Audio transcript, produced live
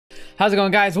How's it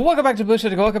going, guys? Welcome back to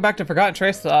TheBlueShifting. Welcome back to Forgotten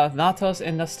Trace, Thanatos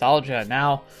and Nostalgia.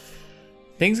 Now,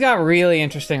 things got really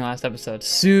interesting last episode.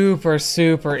 Super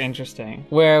interesting.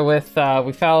 Where with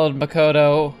we followed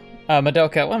Madoka.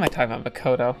 What am I talking about?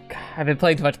 Makoto. God, I've been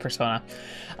playing too much Persona.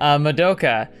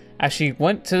 Madoka, as she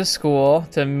went to the school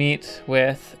to meet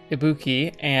with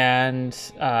Ibuki and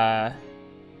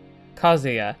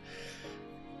Kazuya.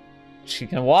 She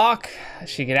can walk.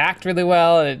 She can act really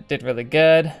well. It did really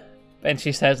good. And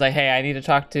she says, like, hey, I need to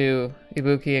talk to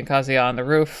Ibuki and Kazuya on the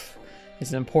roof.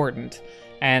 It's important.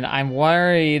 And I'm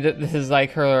worried that this is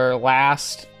like her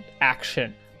last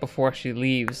action before she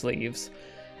leaves. Which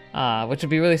would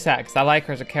be really sad, because I like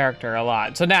her as a character a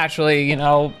lot. So naturally, you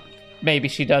know, maybe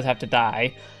she does have to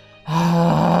die.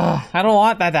 I don't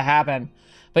want that to happen.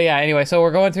 But yeah, anyway, so we're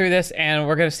going through this, and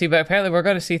we're going to see, but apparently we're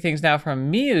going to see things now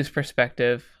from Miyu's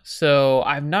perspective. So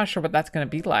I'm not sure what that's going to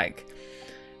be like.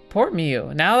 Poor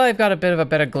Miyu. Now that I've got a bit of a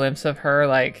better glimpse of her,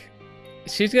 like,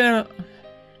 she still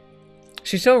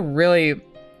really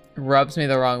rubs me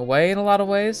the wrong way in a lot of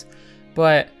ways,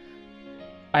 but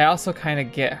I also kind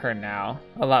of get her now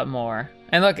a lot more.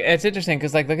 And look, it's interesting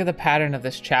because, like, look at the pattern of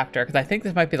this chapter, because I think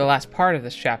this might be the last part of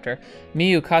this chapter.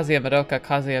 Miyu, Kazuya, Madoka,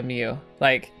 Kazuya, Miyu.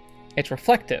 Like, it's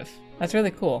reflective. That's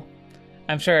really cool.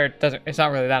 I'm sure it's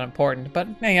not really that important, but,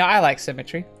 you know, I like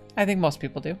symmetry. I think most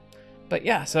people do. But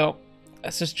yeah, so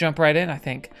let's just jump right in, I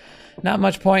think. Not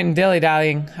much point in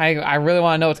dilly-dallying. I really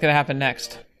want to know what's going to happen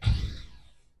next.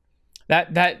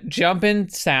 That jump-in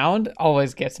sound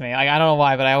always gets me. Like, I don't know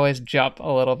why, but I always jump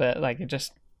a little bit. Like, it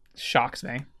just shocks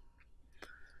me.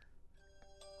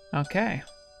 Okay.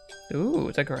 Ooh,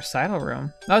 it's like a recital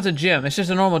room. Oh, it's a gym. It's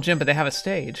just a normal gym, but they have a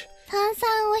stage.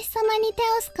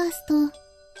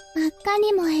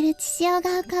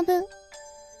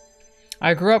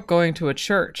 I grew up going to a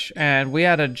church, and we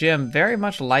had a gym very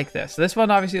much like this. This one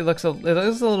obviously looks a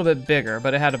little bit bigger,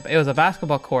 but it was a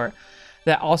basketball court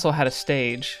that also had a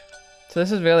stage. So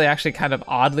this is really actually kind of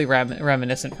oddly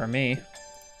reminiscent for me.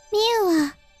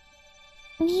 Miyu.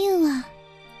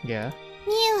 Yeah.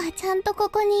 Miyu ちゃんとこ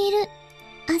こにいる。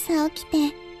朝起き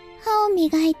て、歯を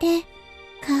磨いて、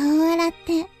顔を洗っ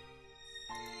て、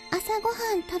朝ごは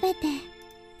ん食べて、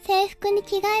制服に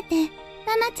着替えて、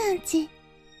ナナちゃんち。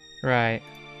Right.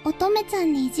 乙女ちゃ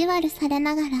んに意地悪され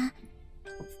ながら、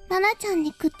ナナちゃん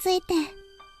にくっついて、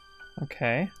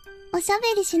Okay. おしゃ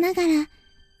べりしながら、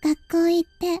学校行っ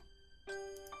て、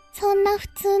そんな普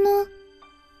通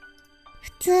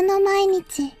の毎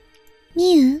日。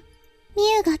ミ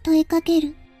ユが問いかけ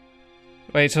る。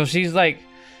Wait, so she's like,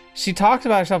 she talks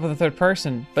about herself in the third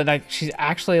person, but like she's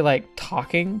actually like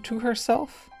talking to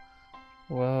herself?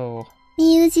 Whoa.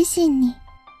 ミユ自身に、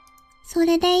そ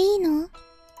れでいいの？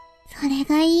それ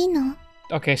がいいの？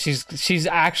 Okay, she's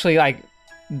actually like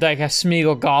a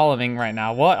Smeagol goleming right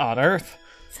now. What on earth?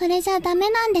 それじゃダメ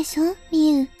なんでしょ、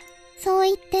ミユ。そう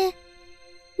言って、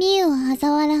ミユを嘲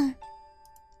笑う。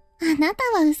あなた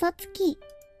は嘘つき。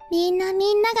みんなが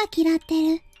嫌っ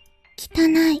てる。汚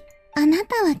い。あな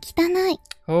たは汚い。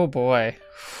Oh boy.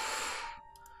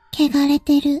 汚れ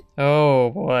てる。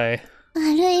Oh boy. 悪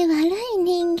い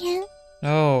人間。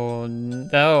Oh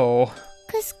no.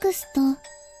 クスクスと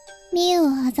ミユを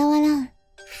嘲笑う。I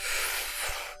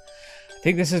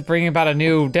think this is bringing about a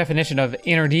new definition of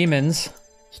inner demons.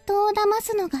 人を騙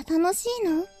すのが楽しい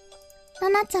の？ナ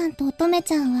ナちゃんと乙女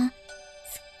ちゃんは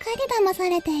すっかり騙さ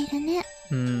れているね。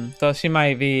So she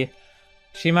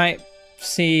might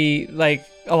see, like,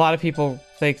 a lot of people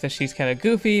think that she's kind of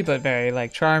goofy, but very,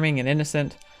 like, charming and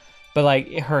innocent, but, like,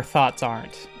 her thoughts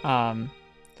aren't.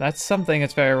 That's something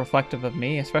that's very reflective of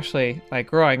me, especially, like,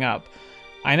 growing up.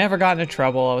 I never got into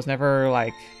trouble. I was never,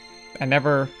 like, I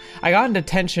got into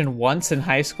detention once in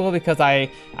high school because I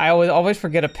always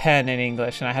forget a pen in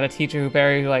English, and I had a teacher who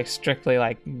very, like, strictly,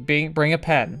 like, bring a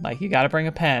pen. Like, you gotta bring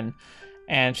a pen.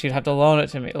 And she'd have to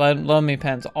loan me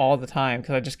pens all the time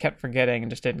because I just kept forgetting and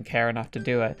just didn't care enough to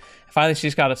do it. Finally, she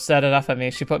just got upset enough at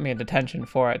me. She put me in detention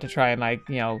for it to try and, like,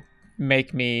 you know,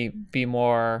 make me pay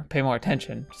more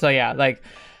attention. So yeah, like,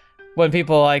 when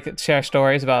people, like, share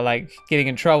stories about, like, getting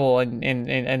in trouble in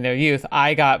their youth,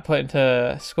 I got put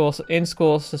into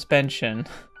school suspension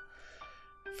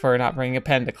for not bringing a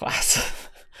pen to class.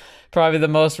 Probably the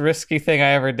most risky thing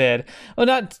I ever did.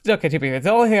 Well, okay, to be fair, the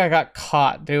only thing I got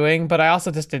caught doing, but I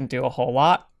also just didn't do a whole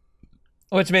lot,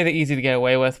 which made it easy to get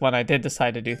away with when I did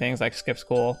decide to do things like skip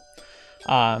school.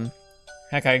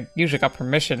 Heck, I usually got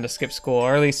permission to skip school,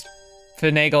 or at least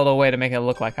finagled a way to make it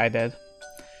look like I did.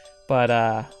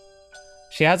 But,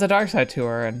 she has a dark side to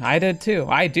her, and I did too.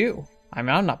 I do. I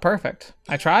mean, I'm not perfect.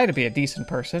 I try to be a decent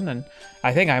person, and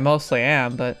I think I mostly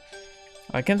am, but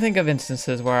I can think of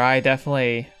instances where I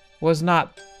definitely was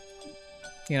not,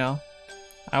 you know,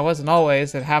 I wasn't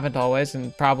always and haven't always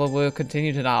and probably will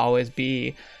continue to not always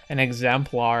be an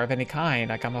exemplar of any kind.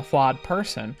 Like, I'm a flawed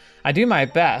person. I do my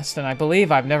best, and I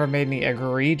believe I've never made any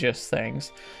egregious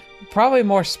things. Probably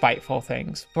more spiteful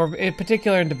things. For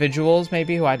particular individuals,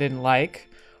 maybe, who I didn't like.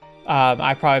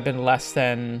 I've probably been less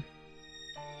than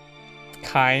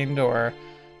kind, or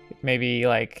maybe,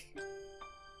 like...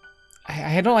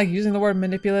 I don't like using the word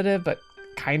manipulative, but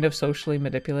kind of socially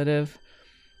manipulative.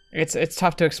 It's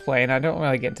tough to explain. I don't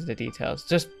really get into the details.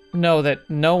 Just know that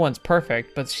no one's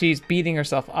perfect, but she's beating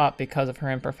herself up because of her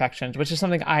imperfections, which is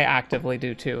something I actively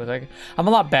do too. Like, I'm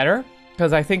a lot better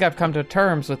because I think I've come to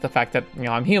terms with the fact that, you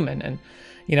know, I'm human, and,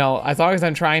 you know, as long as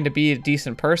I'm trying to be a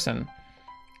decent person,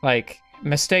 like,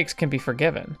 mistakes can be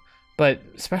forgiven. But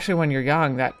especially when you're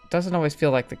young, that doesn't always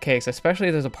feel like the case, especially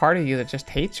if there's a part of you that just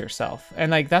hates yourself.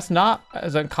 And, like, that's not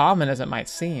as uncommon as it might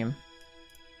seem.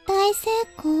 大成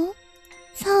功?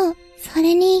 そう、そ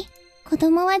れに、子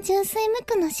供は純粋無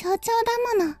垢の象徴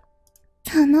だもの。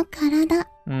その体、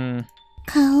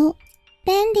顔、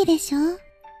便利でしょ?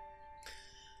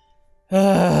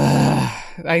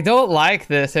 I don't like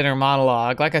this inner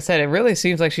monologue. Like I said, it really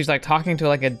seems like she's like talking to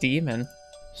like a demon.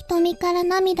 瞳から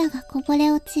涙がこぼれ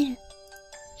落ちる。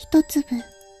一粒、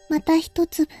また一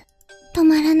粒。止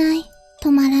まらない、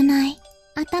止まらない。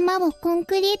頭をコン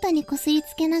クリートにこすり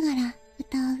つけながら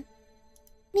歌う。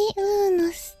ミウ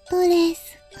のストレ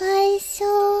ス解消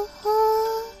法。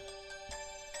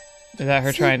Is that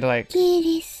her trying to like... すっき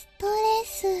りストレ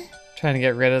ス。Trying to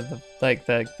get rid of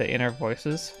the inner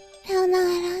voices? さよな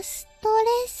らスト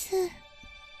レス。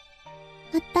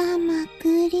頭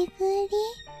グリグリ。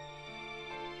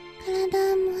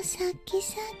体もシャキ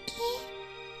シャキ。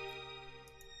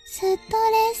スト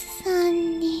レスさ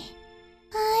んに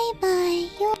バイバイ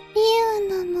よ。リ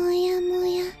ウのモヤモ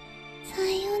ヤさ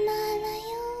よなら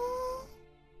よ。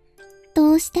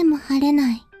どうしても晴れ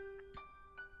ない。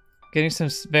Getting some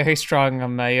very strong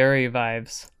Mayuri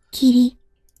vibes. 霧、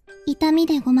痛み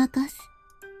でごまかす。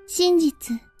真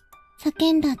実、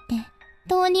叫んだって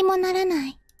どうにもならな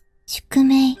い。宿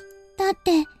命、だっ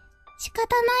て仕方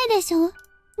ないでしょ。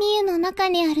ミユの中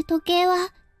にある時計は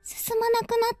進まな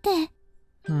くなって。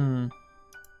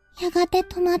やがて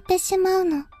止まってしまう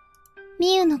の。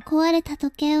ミユの壊れた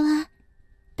時計は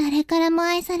誰からも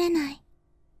愛されない。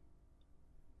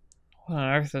What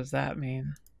on earth does that mean?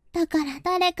 だから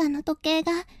誰かの時計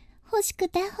が欲しく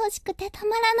て欲しくてた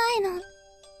まらないの。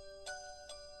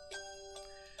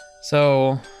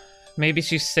So, maybe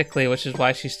she's sickly, which is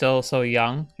why she's still so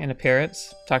young in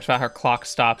appearance. Talks about her clock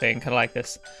stopping, kind of like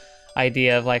this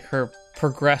idea of like her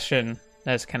progression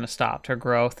has kind of stopped, her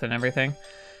growth and everything.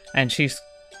 And she's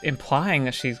implying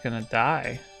that she's gonna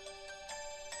die.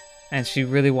 And she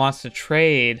really wants to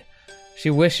trade. She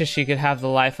wishes she could have the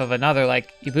life of another,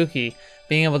 like Ibuki,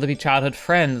 being able to be childhood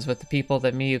friends with the people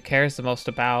that Miyu cares the most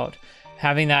about,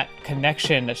 having that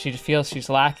connection that she feels she's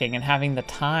lacking, and having the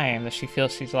time that she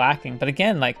feels she's lacking. But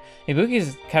again, like,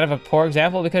 Ibuki's kind of a poor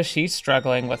example because she's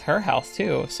struggling with her health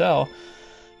too. So,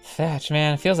 fetch,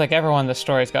 man, it feels like everyone in this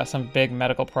story's got some big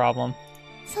medical problem.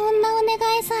 そんなお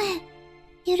願いさ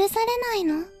え許されない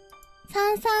の？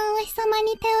さんさんお日様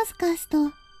に手をすかすと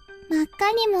真っ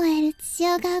赤に燃える血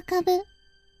潮が浮かぶ。リ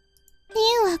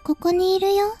ュウはここにい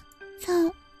るよ。そ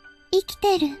う、生き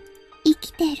てる、生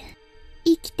きてる、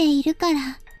生きているから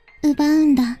奪う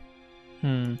んだ。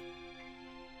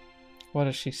What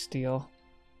does she steal?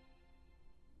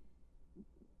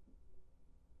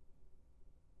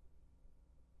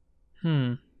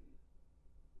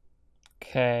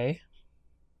 Okay.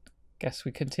 Guess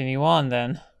we continue on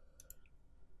then.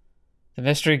 The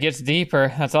mystery gets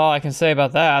deeper. That's all I can say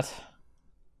about that.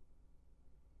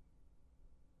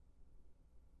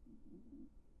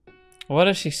 What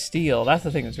does she steal? That's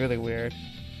the thing that's really weird.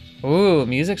 Ooh,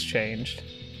 music's changed.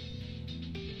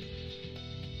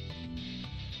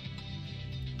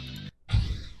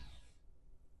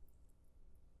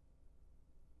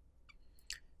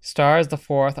 Stars the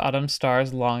fourth, autumn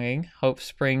stars longing, hope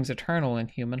springs eternal in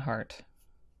human heart.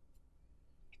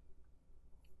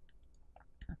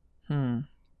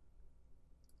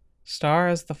 Star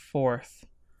as the fourth.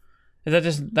 Is that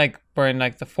just like we're in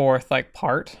like the fourth like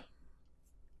part?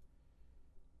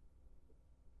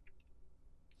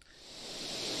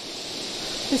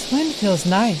 This wind feels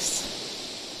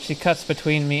nice. She cuts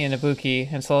between me and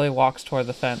Ibuki and slowly walks toward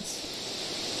the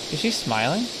fence. Is she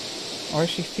smiling? Or is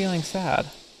she feeling sad?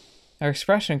 Her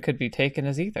expression could be taken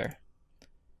as either.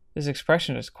 This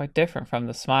expression is quite different from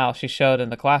the smile she showed in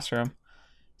the classroom.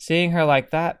 Seeing her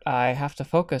like that, I have to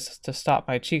focus to stop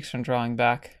my cheeks from drawing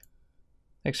back.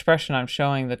 The expression I'm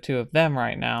showing the two of them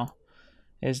right now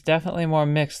is definitely more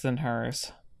mixed than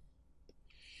hers.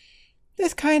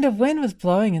 This kind of wind was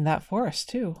blowing in that forest,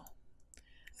 too.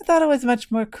 I thought it was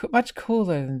much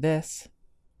cooler than this.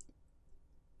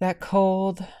 That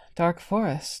cold, dark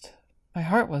forest. My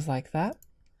heart was like that.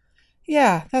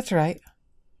 Yeah, that's right.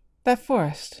 That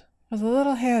forest was a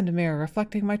little hand mirror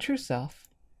reflecting my true self.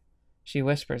 She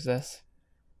whispers this.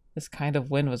 This kind of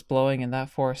wind was blowing in that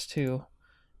forest, too.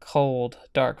 Cold,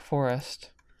 dark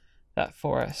forest. That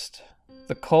forest.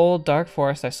 The cold, dark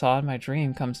forest I saw in my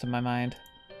dream comes to my mind.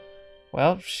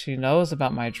 Well, she knows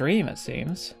about my dream, it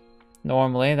seems.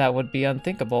 Normally, that would be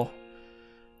unthinkable.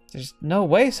 There's no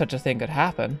way such a thing could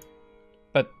happen.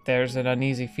 But there's an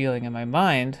uneasy feeling in my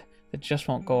mind that just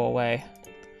won't go away.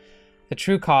 The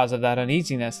true cause of that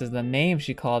uneasiness is the name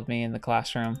she called me in the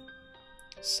classroom.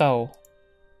 So,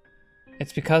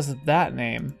 it's because of that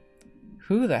name.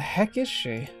 Who the heck is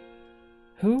she?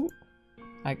 Who?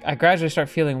 I gradually start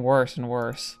feeling worse and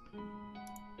worse.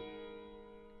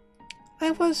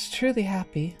 I was truly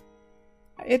happy.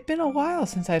 It'd been a while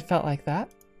since I'd felt like that.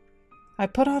 I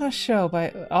put on a show by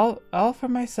all for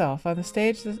myself on the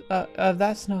stage of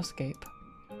that snowscape.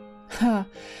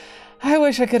 I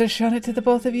wish I could have shown it to the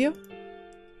both of you.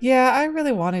 Yeah, I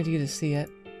really wanted you to see it.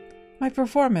 My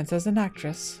performance as an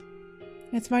actress.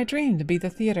 It's my dream to be the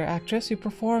theater actress who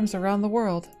performs around the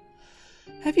world.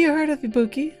 Have you heard of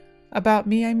Ibuki? About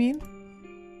me, I mean?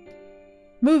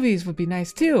 Movies would be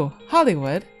nice too.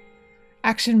 Hollywood.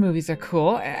 Action movies are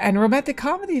cool, and romantic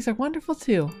comedies are wonderful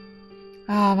too.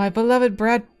 Ah, my beloved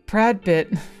Brad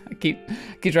Pitt. I keep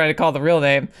trying to call the real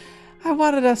name. I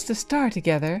wanted us to star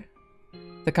together.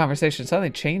 The conversation suddenly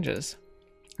changes.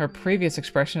 Her previous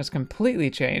expression has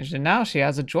completely changed, and now she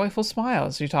has a joyful smile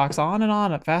as she talks on and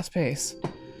on at fast pace.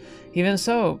 Even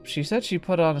so, she said she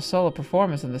put on a solo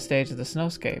performance on the stage of the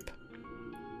snowscape.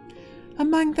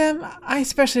 Among them, I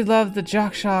especially love the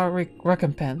Jockshaw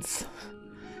recompense.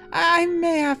 I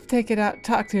may have to take it out,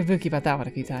 talk to Ibuki about that one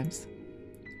a few times.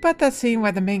 But that scene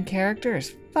where the main character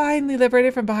is finally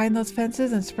liberated from behind those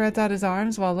fences and spreads out his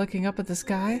arms while looking up at the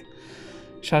sky.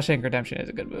 Shawshank Redemption is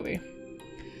a good movie.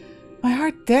 My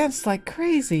heart danced like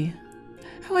crazy.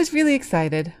 I was really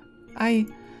excited. I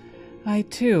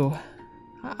too.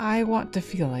 I want to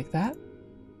feel like that.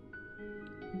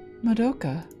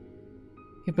 Madoka.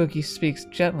 Ibuki speaks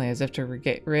gently as if to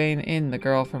rein in the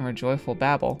girl from her joyful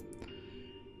babble.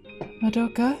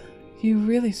 Madoka, you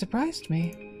really surprised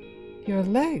me. Your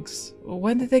legs,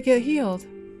 when did they get healed?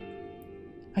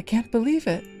 I can't believe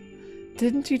it.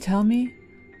 Didn't you tell me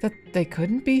that they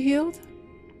couldn't be healed?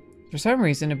 For some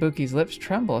reason, Ibuki's lips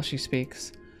tremble as she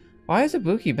speaks. Why has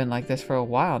Ibuki been like this for a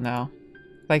while now?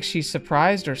 Like she's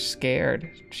surprised or scared.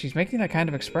 She's making that kind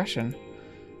of expression.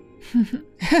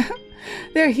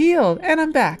 They're healed, and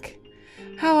I'm back.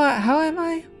 How am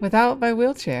I without my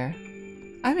wheelchair?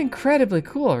 I'm incredibly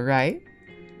cool, right?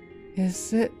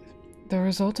 Is it the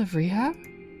result of rehab?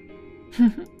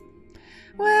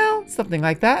 Well, something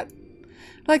like that.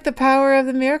 Like the power of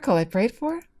the miracle I prayed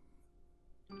for.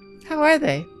 How are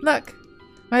they? Look,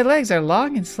 my legs are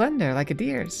long and slender like a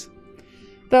deer's.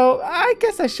 Though, I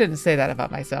guess I shouldn't say that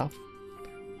about myself.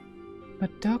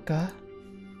 Madoka?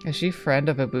 Is she friend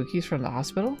of Ibuki's from the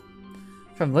hospital?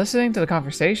 From listening to the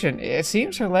conversation, it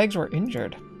seems her legs were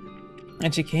injured.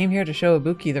 And she came here to show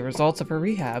Ibuki the results of her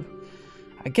rehab.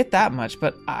 I get that much,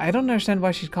 but I don't understand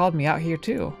why she called me out here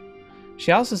too.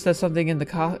 She also said something in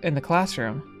the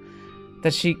classroom.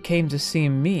 That she came to see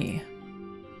me.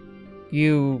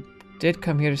 You did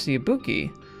come here to see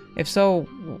Ibuki. If so,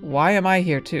 why am I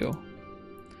here too?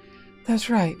 That's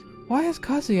right. Why is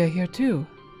Kazuya here too?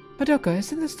 Madoka,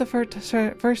 isn't this the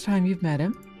first time you've met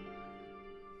him?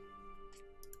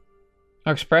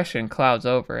 Her expression clouds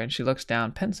over and she looks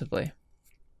down pensively.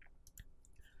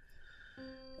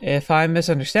 If I'm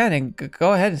misunderstanding,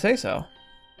 go ahead and say so.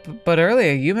 But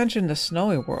earlier you mentioned the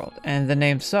snowy world and the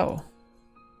name So.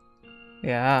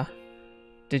 Yeah.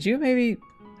 Did you maybe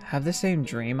have the same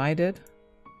dream I did?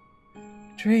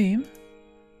 Dream?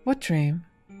 What dream?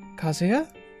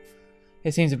 Kazuya?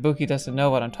 It seems Ibuki doesn't know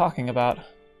what I'm talking about.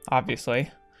 Obviously.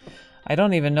 I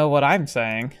don't even know what I'm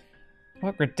saying.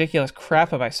 What ridiculous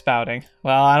crap am I spouting?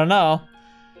 Well, I don't know.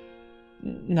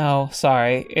 No,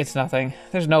 sorry, it's nothing.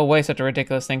 There's no way such a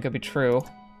ridiculous thing could be true.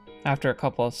 After a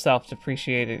couple of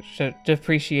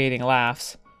self-depreciating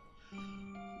laughs.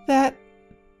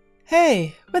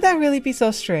 Hey, would that really be so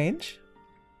strange?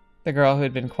 The girl who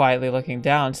had been quietly looking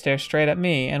down stares straight at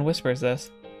me and whispers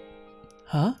this.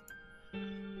 Huh?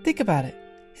 Think about it.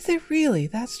 Is it really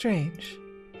that strange?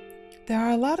 There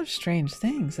are a lot of strange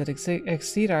things that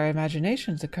exceed our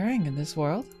imaginations occurring in this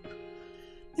world.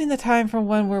 In the time from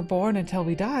when we're born until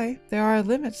we die, there are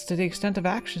limits to the extent of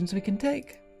actions we can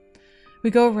take. We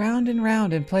go round and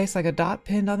round in place like a dot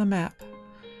pinned on the map.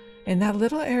 In that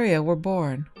little area we're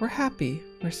born, we're happy,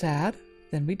 we're sad,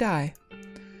 then we die.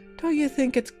 Don't you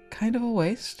think it's kind of a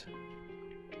waste?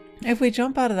 If we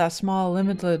jump out of that small,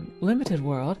 limited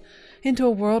world into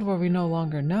a world where we no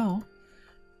longer know,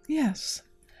 yes,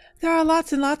 there are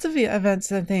lots and lots of events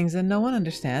and things that no one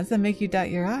understands that make you doubt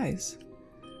your eyes.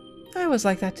 I was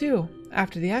like that too.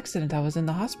 After the accident, I was in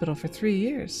the hospital for 3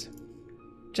 years.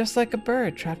 Just like a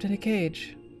bird trapped in a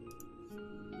cage.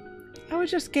 I would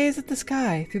just gaze at the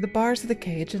sky through the bars of the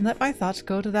cage and let my thoughts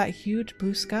go to that huge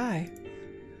blue sky.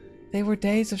 They were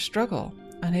days of struggle,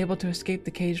 unable to escape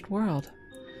the caged world.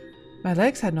 My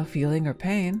legs had no feeling or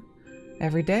pain.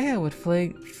 Every day I would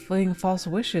fling false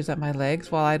wishes at my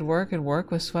legs while I'd work and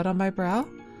work with sweat on my brow.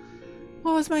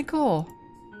 What was my goal?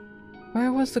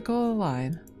 Where was the goal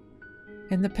line?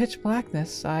 In the pitch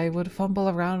blackness, I would fumble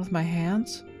around with my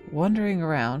hands, wandering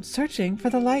around, searching for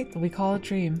the light that we call a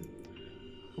dream.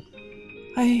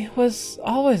 I was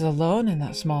always alone in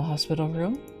that small hospital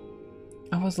room.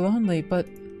 I was lonely, but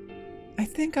I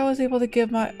think I was able to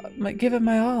give it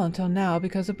my all until now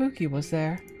because Ibuki was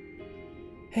there.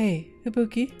 Hey,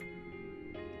 Ibuki?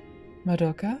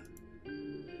 Madoka?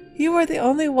 You were the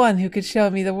only one who could show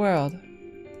me the world.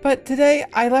 But today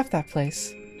I left that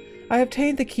place. I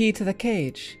obtained the key to the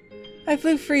cage. I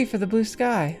flew free for the blue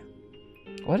sky.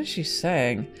 What is she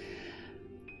saying?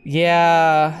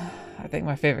 Yeah, I think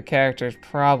my favorite character is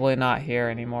probably not here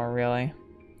anymore, really.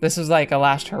 This is like a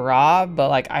last hurrah, but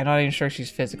like I'm not even sure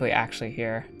she's physically actually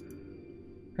here.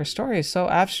 Her story is so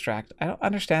abstract, I don't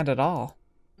understand at all.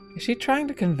 Is she trying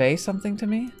to convey something to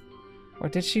me? Or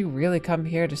did she really come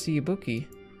here to see Ibuki?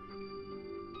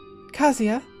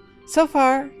 Kazuya, so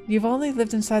far, you've only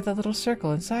lived inside the little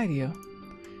circle inside you.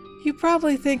 You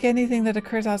probably think anything that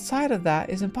occurs outside of that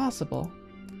is impossible.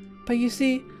 But you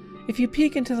see, if you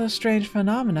peek into those strange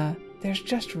phenomena, there's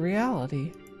just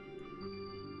reality.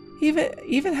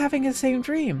 Even having the same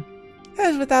dream. That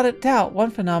is without a doubt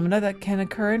one phenomena that can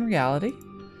occur in reality.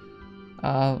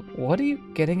 What are you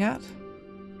getting at?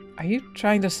 Are you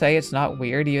trying to say it's not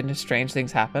weird even if strange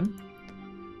things happen?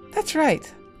 That's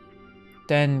right.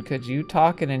 Then could you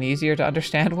talk in an easier to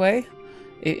understand way?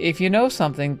 If you know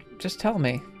something, just tell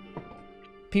me.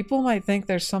 People might think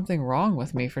there's something wrong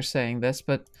with me for saying this,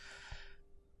 but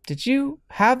did you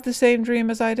have the same dream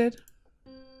as I did?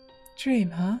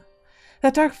 Dream, huh?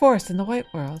 That dark forest in the white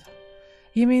world.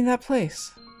 You mean that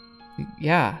place?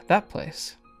 Yeah, that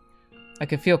place. I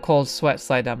could feel cold sweat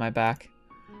slide down my back.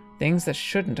 Things that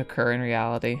shouldn't occur in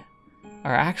reality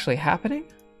are actually happening?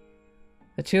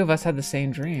 The two of us had the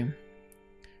same dream.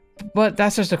 But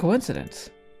that's just a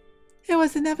coincidence. It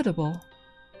was inevitable.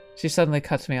 She suddenly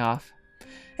cuts me off.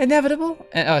 Inevitable?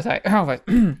 Oh, sorry.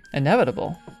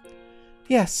 Inevitable?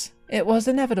 Yes, it was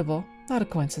inevitable, not a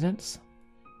coincidence.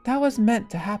 That was meant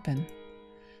to happen.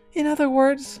 In other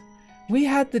words, we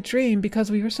had the dream because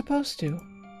we were supposed to.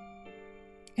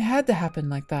 It had to happen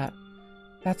like that.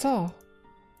 That's all.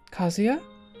 Kazuya,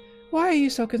 why are you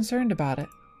so concerned about it?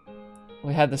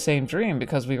 We had the same dream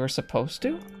because we were supposed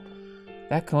to?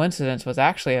 That coincidence was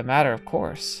actually a matter of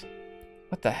course.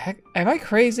 What the heck? Am I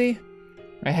crazy?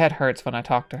 My head hurts when I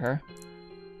talk to her.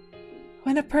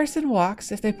 When a person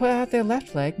walks, if they put out their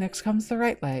left leg, next comes the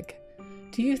right leg.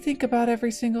 Do you think about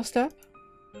every single step?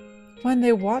 When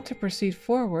they want to proceed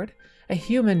forward, a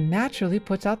human naturally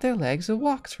puts out their legs and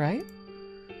walks, right?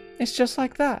 It's just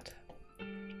like that.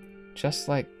 Just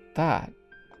like that.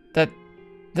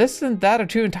 This and that are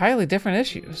two entirely different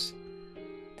issues.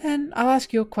 Then I'll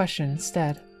ask you a question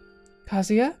instead.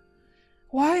 Kazuya,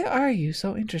 why are you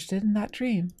so interested in that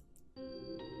dream?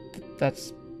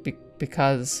 That's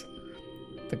because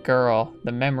the girl,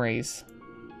 the memories.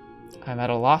 I'm at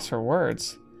a loss for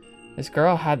words. This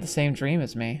girl had the same dream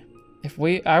as me. If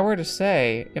I were to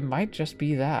say, it might just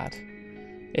be that.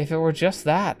 If it were just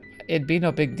that, it'd be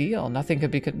no big deal. Nothing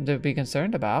could be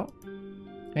concerned about.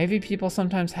 Maybe people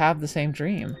sometimes have the same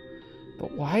dream.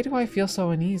 But why do I feel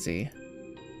so uneasy?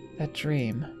 That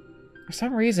dream. For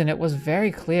some reason, it was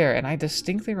very clear, and I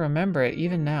distinctly remember it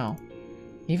even now.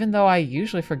 Even though I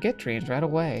usually forget dreams right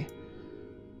away.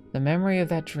 The memory of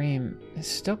that dream is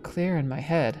still clear in my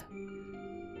head.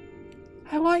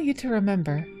 I want you to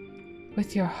remember.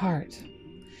 With your heart.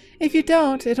 If you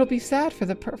don't, it'll be sad for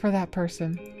that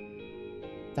person.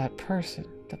 That person?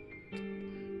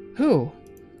 Who?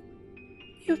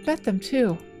 You've met them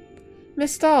too.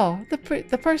 Miss Doll, the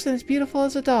person as beautiful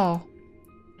as a doll.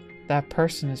 That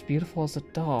person as beautiful as a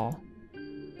doll.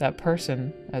 That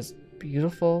person as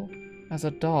beautiful as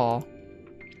a doll.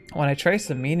 When I trace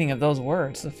the meaning of those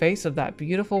words, the face of that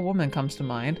beautiful woman comes to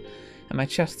mind, and my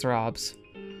chest throbs.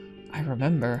 I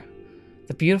remember.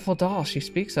 The beautiful doll she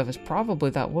speaks of is probably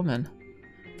that woman.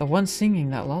 The one singing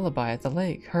that lullaby at the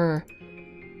lake.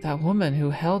 That woman who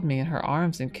held me in her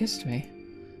arms and kissed me.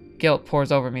 Guilt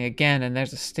pours over me again, and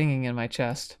there's a stinging in my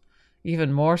chest.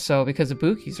 Even more so because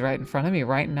Ibuki's right in front of me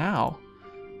right now.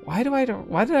 Why did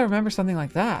I remember something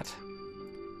like that?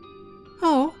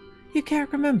 Oh, you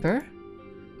can't remember?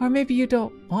 Or maybe you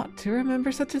don't want to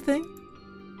remember such a thing?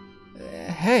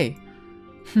 Hey.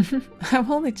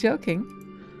 I'm only joking.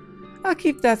 I'll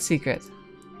keep that secret.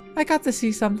 I got to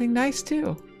see something nice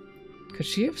too. Could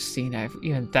she have seen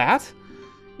even that?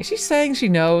 Is she saying she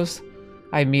knows?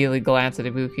 I immediately glance at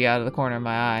Ibuki out of the corner of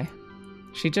my eye.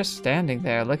 She's just standing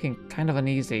there, looking kind of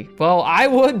uneasy. Well, I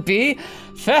would be.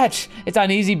 Fetch! It's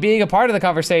uneasy being a part of the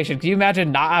conversation. Can you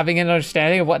imagine not having an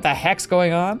understanding of what the heck's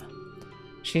going on?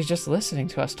 She's just listening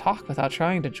to us talk without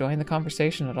trying to join the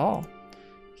conversation at all.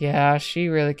 Yeah, she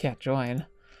really can't join.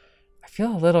 I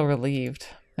feel a little relieved,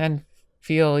 and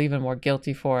feel even more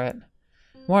guilty for it.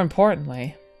 More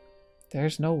importantly,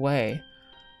 there's no way.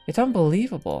 It's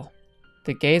unbelievable.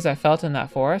 The gaze I felt in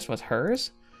that forest was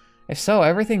hers? If so,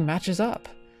 everything matches up.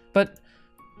 But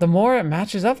the more it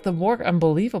matches up, the more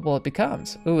unbelievable it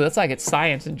becomes. Ooh, that's like it's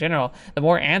science in general. The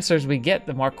more answers we get,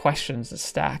 the more questions to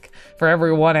stack. For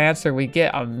every one answer we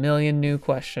get, a million new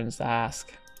questions to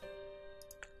ask.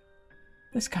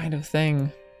 This kind of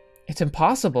thing, it's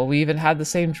impossible. We even had the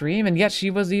same dream, and yet she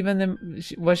was even in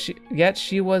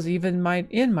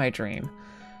my dream.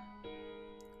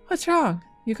 What's wrong?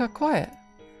 You got quiet.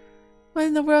 What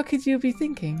in the world could you be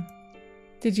thinking?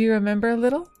 Did you remember a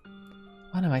little?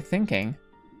 What am I thinking?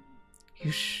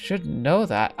 You should know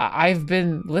that. I've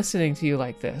been listening to you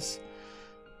like this.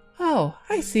 Oh,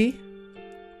 I see.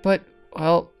 But,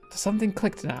 well, something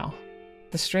clicked now.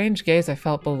 The strange gaze I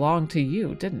felt belonged to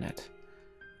you, didn't it?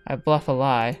 I bluff a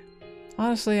lie.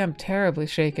 Honestly, I'm terribly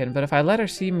shaken, but if I let her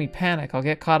see me panic, I'll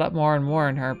get caught up more and more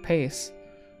in her pace.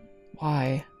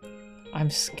 Why? I'm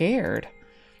scared.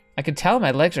 I can tell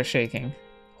my legs are shaking.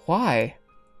 Why?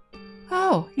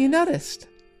 Oh, you noticed.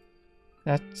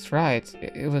 That's right.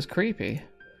 It was creepy.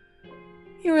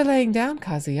 You were laying down,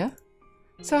 Kazuya.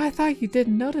 So I thought you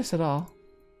didn't notice at all.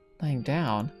 Laying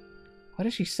down? What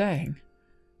is she saying?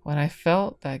 When I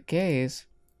felt that gaze,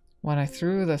 when I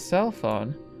threw the cell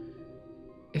phone,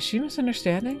 is she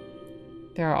misunderstanding?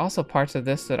 There are also parts of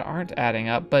this that aren't adding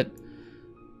up, but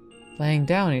laying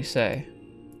down, you say?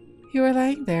 You were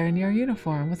laying there in your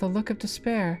uniform with a look of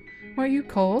despair. Weren't you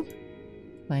cold?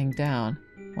 Laying down.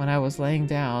 When I was laying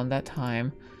down that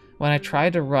time, when I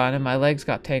tried to run and my legs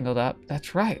got tangled up,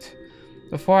 that's right.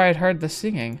 Before I had heard the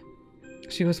singing.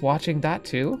 She was watching that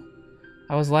too?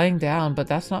 I was laying down, but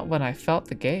that's not when I felt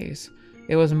the gaze.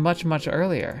 It was much, much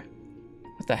earlier.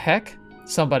 What the heck?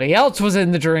 Somebody else was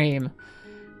in the dream!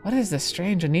 What is this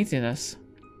strange uneasiness?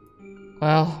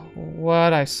 Well,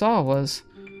 what I saw was...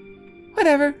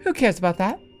 Whatever, who cares about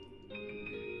that?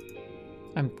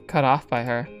 I'm cut off by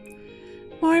her.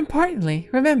 More importantly,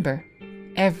 remember,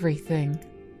 everything.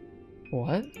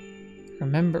 What?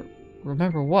 Remember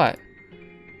what?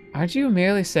 Aren't you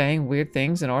merely saying weird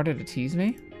things in order to tease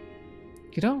me?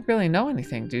 You don't really know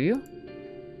anything, do you?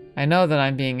 I know that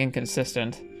I'm being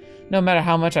inconsistent. No matter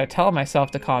how much I tell myself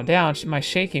to calm down, my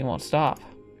shaking won't stop.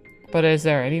 But is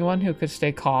there anyone who could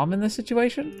stay calm in this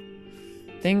situation?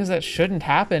 Things that shouldn't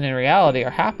happen in reality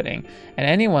are happening, and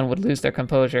anyone would lose their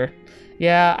composure.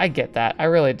 Yeah, I get that. I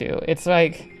really do. It's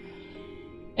like...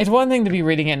 It's one thing to be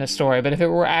reading it in a story, but if it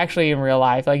were actually in real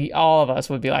life, like, all of us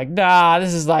would be like, nah,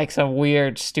 this is like some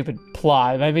weird, stupid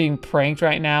plot. Am I being pranked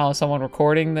right now? Is someone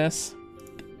recording this?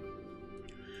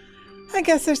 I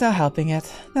guess there's no helping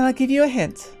it. Then I'll give you a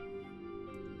hint.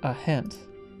 A hint?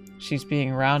 She's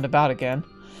being roundabout again.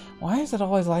 Why is it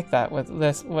always like that with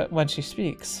this when she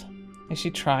speaks? Is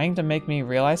she trying to make me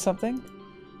realize something?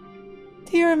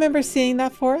 Do you remember seeing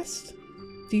that forest?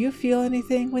 Do you feel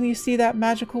anything when you see that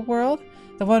magical world?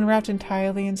 The one wrapped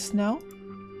entirely in snow?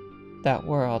 That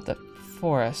world, the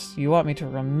forest, you want me to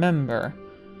remember.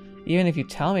 Even if you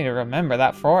tell me to remember,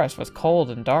 that forest was cold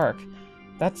and dark.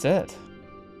 That's it.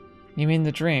 You mean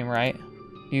the dream, right?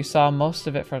 You saw most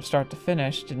of it from start to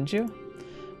finish, didn't you?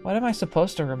 What am I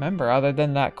supposed to remember other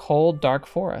than that cold, dark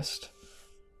forest?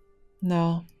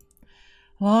 No.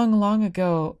 Long, long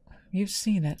ago, you've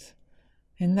seen it.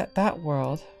 In that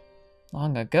world.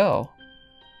 Long ago?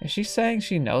 Is she saying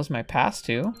she knows my past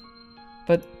too?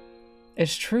 But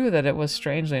it's true that it was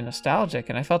strangely nostalgic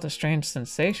and I felt a strange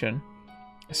sensation.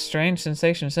 A strange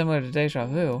sensation similar to deja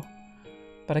vu.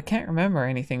 But I can't remember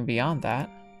anything beyond that.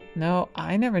 No,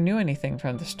 I never knew anything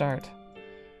from the start.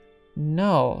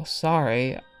 No,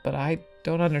 sorry, but I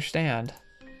don't understand.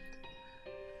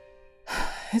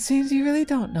 It seems you really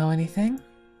don't know anything.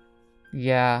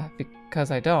 Yeah,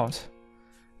 because I don't.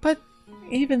 But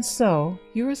even so,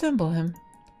 you resemble him.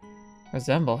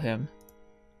 Resemble him?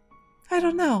 I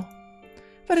don't know.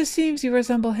 But it seems you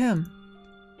resemble him.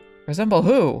 Resemble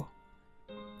who?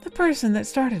 The person that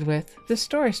started with. This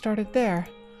story started there.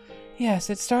 Yes,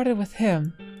 it started with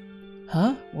him.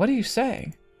 Huh? What are you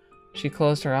saying? She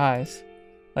closed her eyes,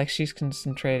 like she's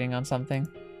concentrating on something.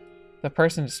 The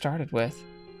person it started with.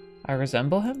 I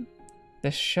resemble him?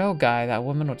 This show guy that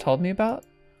woman told me about?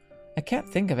 I can't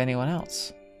think of anyone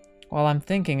else. While I'm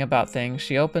thinking about things,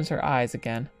 she opens her eyes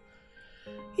again.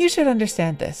 You should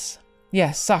understand this.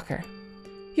 Yes, soccer.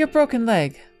 Your broken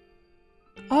leg.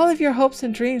 All of your hopes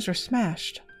and dreams were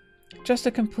smashed. Just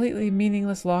a completely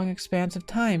meaningless long expanse of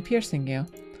time piercing you.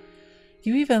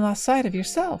 You even lost sight of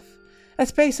yourself. A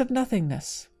space of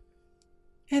nothingness.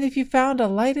 And if you found a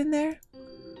light in there?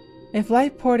 If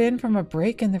light poured in from a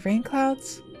break in the rain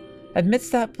clouds?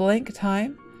 Amidst that blank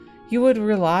time, you would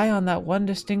rely on that one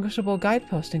distinguishable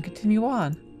guidepost and continue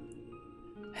on.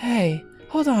 Hey,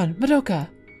 hold on, Madoka!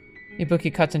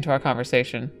 Ibuki cuts into our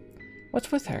conversation.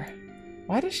 What's with her?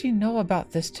 Why does she know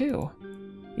about this too?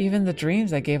 Even the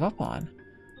dreams I gave up on.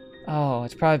 Oh,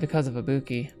 it's probably because of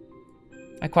Ibuki.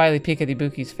 I quietly peek at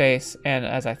Ibuki's face, and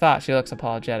as I thought, she looks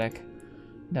apologetic.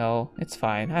 No, it's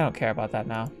fine. I don't care about that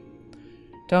now.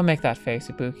 Don't make that face,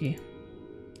 Ibuki.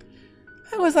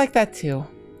 I was like that too,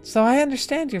 so I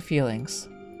understand your feelings.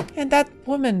 And that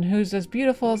woman who's as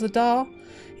beautiful as a doll,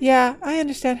 yeah, I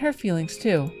understand her feelings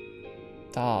too.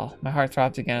 Doll. My heart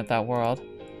throbs again at that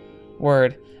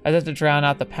word. As if to drown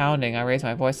out the pounding, I raise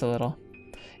my voice a little.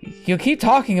 You keep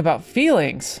talking about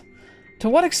feelings. To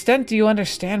what extent do you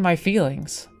understand my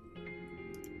feelings?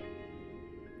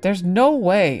 There's no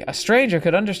way a stranger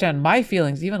could understand my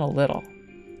feelings even a little.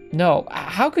 No,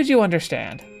 how could you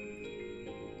understand?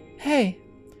 Hey,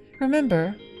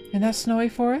 remember, in that snowy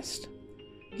forest?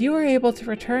 You were able to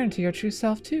return to your true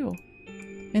self too.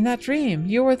 In that dream,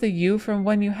 you were the you from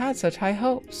when you had such high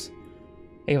hopes.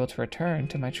 Able to return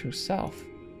to my true self.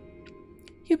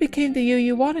 You became the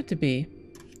you wanted to be.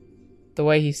 The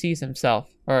way he sees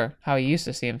himself, or how he used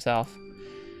to see himself.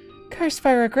 Cursed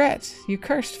by regret, you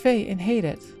cursed fate and hate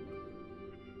it.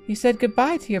 You said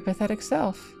goodbye to your pathetic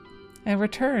self, and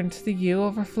returned to the you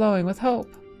overflowing with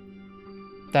hope.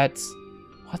 That's...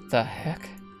 what the heck?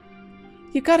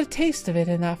 You got a taste of it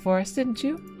in that forest, didn't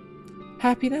you?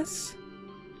 Happiness?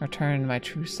 Return to my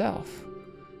true self.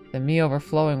 The me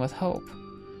overflowing with hope.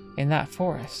 In that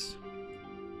forest.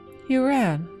 You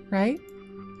ran, right?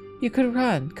 You could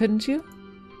run, couldn't you?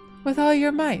 With all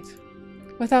your might.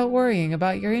 Without worrying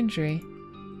about your injury.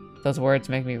 Those words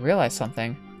make me realize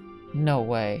something. No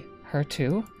way. Her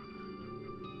too?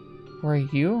 Were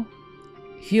you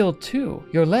healed too?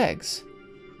 Your legs?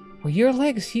 Were your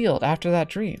legs healed after that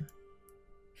dream?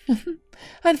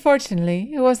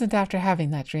 Unfortunately, it wasn't after having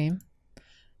that dream.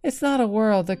 It's not a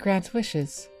world that grants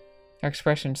wishes. Her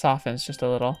expression softens just a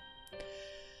little.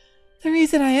 The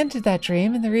reason I entered that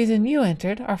dream and the reason you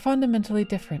entered are fundamentally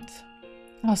different.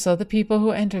 Also, the people who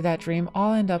enter that dream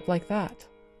all end up like that.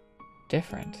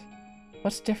 Different?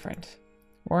 What's different?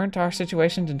 Weren't our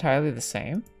situations entirely the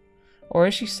same? Or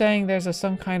is she saying there's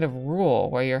some kind of rule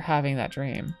where you're having that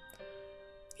dream?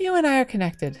 You and I are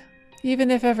connected. Even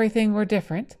if everything were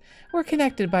different, we're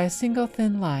connected by a single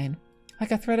thin line,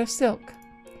 like a thread of silk.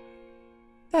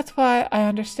 That's why I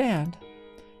understand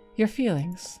your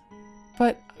feelings.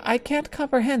 But I can't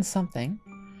comprehend something.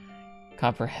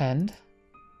 Comprehend?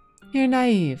 You're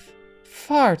naive.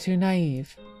 Far too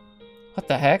naive. What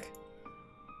the heck?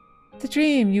 The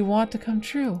dream you want to come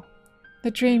true.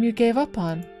 The dream you gave up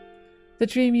on. The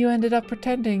dream you ended up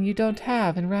pretending you don't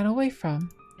have and ran away from.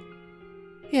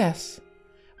 Yes,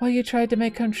 what you tried to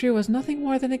make come true was nothing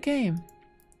more than a game.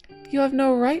 You have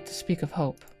no right to speak of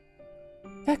hope.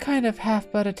 That kind of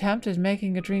half-butt attempt at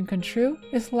making a dream come true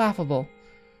is laughable.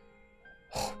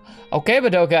 Okay,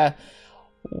 Madoka.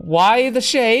 Why the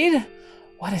shade?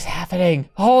 What is happening?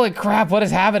 Holy crap, what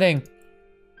is happening?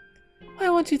 Why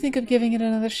won't you think of giving it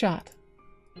another shot?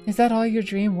 Is that all your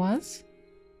dream was?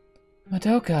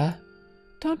 Madoka,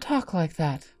 don't talk like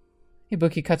that.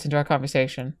 Ibuki cuts into our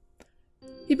conversation.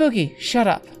 Ibuki, shut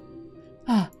up.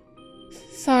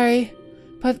 Sorry,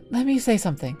 but let me say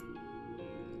something.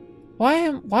 Why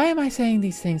am I saying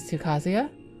these things to Kazuya?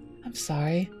 I'm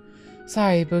sorry.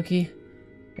 Sorry, Ibuki.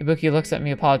 Ibuki looks at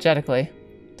me apologetically.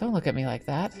 Don't look at me like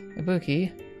that,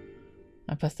 Ibuki.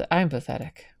 I'm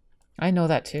pathetic. I know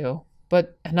that too.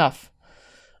 But enough.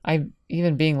 I'm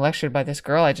even being lectured by this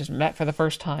girl I just met for the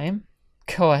first time?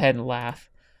 Go ahead and laugh.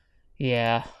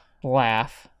 Yeah,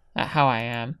 laugh at how I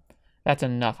am. That's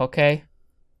enough, okay?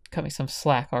 Cut me some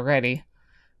slack already.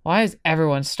 Why is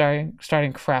everyone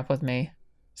starting crap with me?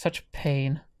 Such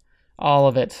pain. All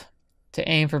of it. To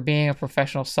aim for being a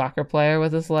professional soccer player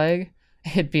with this leg?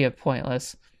 It'd be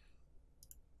pointless.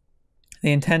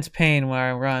 The intense pain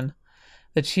where I run.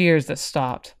 The cheers that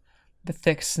stopped. The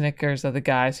thick snickers of the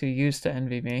guys who used to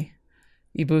envy me.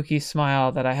 Ibuki's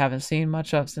smile that I haven't seen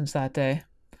much of since that day.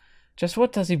 Just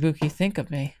what does Ibuki think of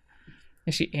me?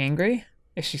 Is she angry?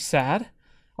 Is she sad?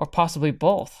 Or possibly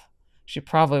both? She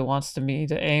probably wants me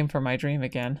to aim for my dream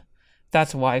again.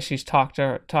 That's why she's talked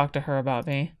to her about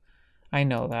me. I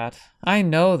know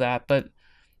that. But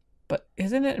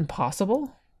isn't it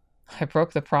impossible? I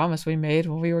broke the promise we made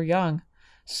when we were young.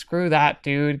 Screw that,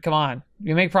 dude. Come on.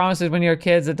 You make promises when you're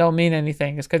kids that don't mean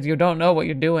anything. It's because you don't know what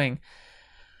you're doing.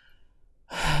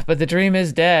 But the dream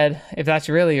is dead, if that's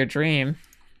really your dream.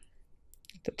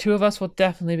 The two of us will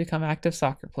definitely become active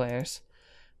soccer players.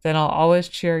 Then I'll always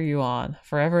cheer you on,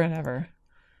 forever and ever.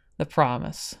 The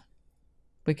promise.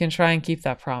 We can try and keep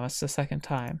that promise the second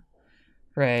time.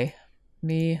 Ray,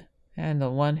 me, and the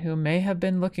one who may have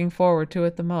been looking forward to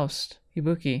it the most,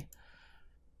 Ibuki.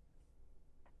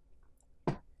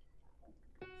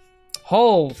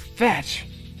 Hold, fetch!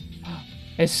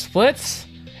 It splits?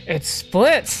 It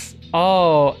splits!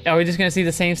 Oh, are we just gonna see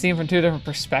the same scene from two different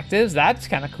perspectives? That's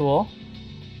kind of cool.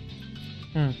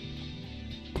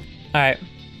 Alright.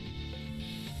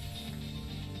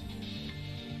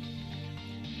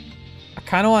 I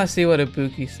kind of want to see what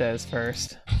Ibuki says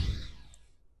first.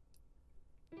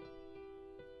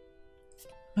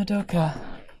 Madoka.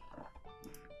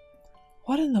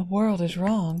 What in the world is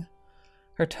wrong?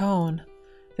 Her tone,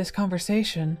 this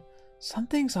conversation,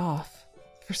 something's off.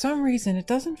 For some reason, it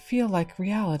doesn't feel like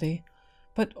reality.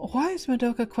 But why is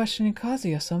Madoka questioning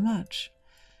Kazuya so much?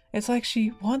 It's like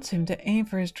she wants him to aim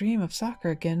for his dream of soccer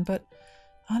again, but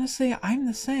honestly, I'm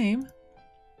the same.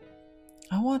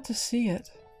 I want to see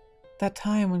it. That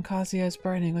time when Kazuya is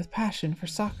burning with passion for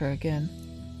soccer again.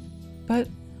 But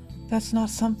that's not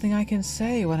something I can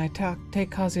say when I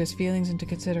take Kazuya's feelings into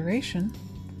consideration.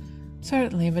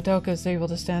 Certainly, Madoka is able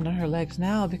to stand on her legs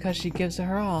now because she gives it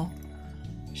her all.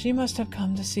 She must have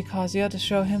come to see Kazuya to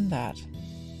show him that.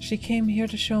 She came here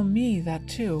to show me that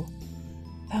too.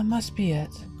 That must be it.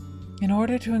 In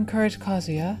order to encourage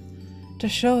Kazuya, to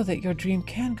show that your dream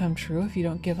can come true if you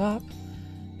don't give up.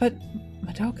 But,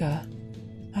 Madoka,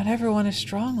 not everyone is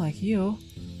strong like you.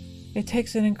 It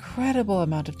takes an incredible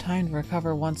amount of time to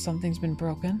recover once something's been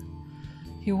broken.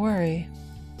 You worry,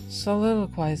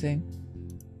 soliloquizing,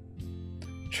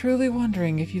 truly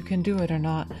wondering if you can do it or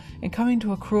not, and coming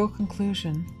to a cruel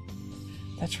conclusion.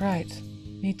 That's right,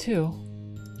 me too.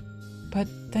 But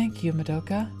thank you,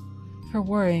 Madoka, for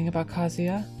worrying about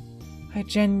Kazuya. I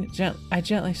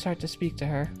gently start to speak to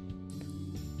her.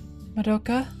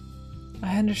 Madoka,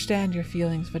 I understand your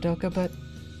feelings, Madoka, but...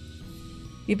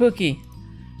 Ibuki!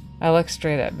 I look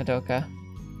straight at Madoka,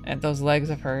 at those legs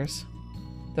of hers.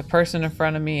 The person in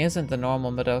front of me isn't the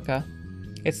normal Madoka.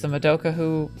 It's the Madoka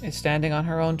who is standing on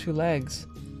her own two legs.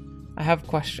 I have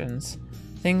questions.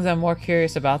 Things I'm more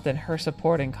curious about than her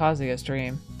supporting Kazuya's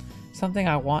dream. Something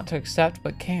I want to accept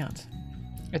but can't.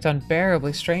 It's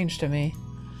unbearably strange to me.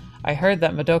 I heard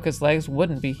that Madoka's legs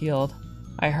wouldn't be healed.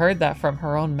 I heard that from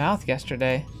her own mouth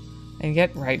yesterday. And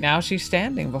yet right now she's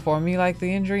standing before me like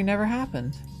the injury never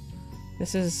happened.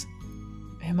 It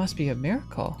must be a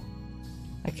miracle.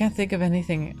 I can't think of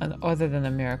anything other than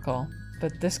a miracle,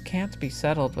 but this can't be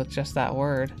settled with just that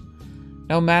word.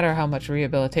 No matter how much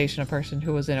rehabilitation a person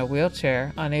who was in a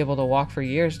wheelchair, unable to walk for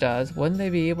years does, wouldn't they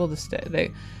be able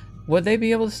to would they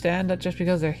be able to stand up just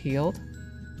because they're healed?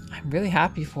 I'm really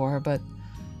happy for her, but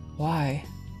why?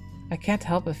 I can't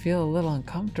help but feel a little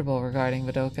uncomfortable regarding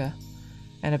Madoka,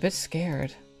 and a bit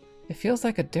scared. It feels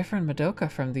like a different Madoka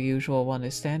from the usual one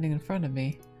is standing in front of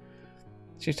me.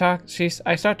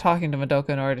 I start talking to Madoka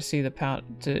in order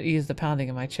to ease the pounding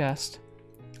in my chest.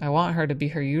 I want her to be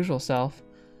her usual self.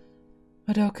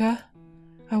 Madoka,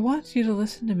 I want you to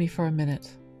listen to me for a minute.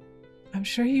 I'm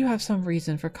sure you have some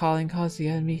reason for calling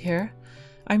Kazuya and me here.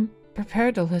 I'm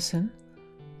prepared to listen.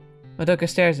 Madoka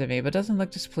stares at me, but doesn't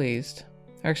look displeased.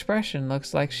 Her expression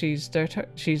looks like she's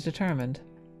determined.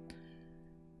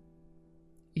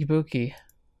 Ibuki.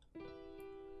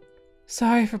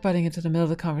 Sorry for butting into the middle of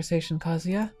the conversation,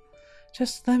 Kazuya.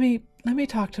 Just let me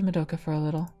talk to Madoka for a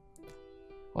little.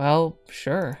 Well,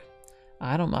 sure.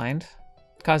 I don't mind.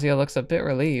 Kazuya looks a bit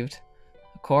relieved.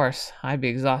 Of course, I'd be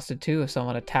exhausted too if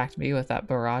someone attacked me with that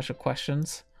barrage of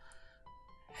questions.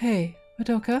 Hey,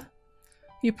 Madoka,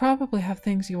 you probably have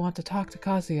things you want to talk to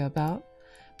Kazuya about,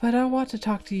 but I want to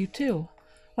talk to you too,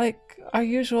 like our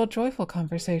usual joyful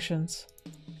conversations.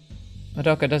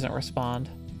 Madoka doesn't respond.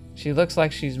 She looks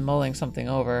like she's mulling something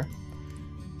over.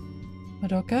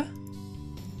 Madoka?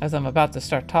 As I'm about to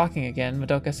start talking again,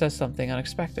 Madoka says something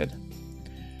unexpected.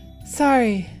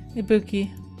 Sorry,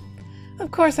 Ibuki.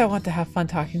 Of course I want to have fun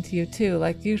talking to you too,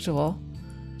 like usual.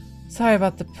 Sorry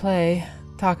about the play,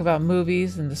 talk about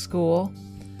movies and the school.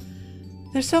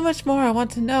 There's so much more I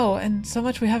want to know, and so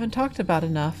much we haven't talked about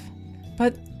enough.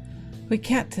 But we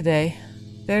can't today.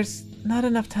 There's not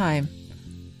enough time.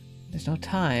 There's no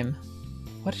time?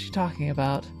 What is she talking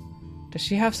about? Does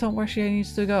she have somewhere she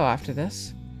needs to go after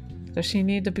this? Does she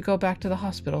need to go back to the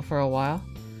hospital for a while?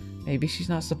 Maybe she's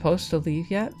not supposed to leave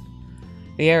yet?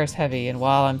 The air is heavy, and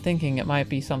while I'm thinking it might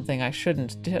be something I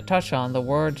shouldn't touch on, the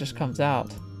word just comes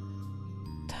out.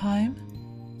 Time?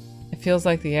 It feels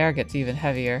like the air gets even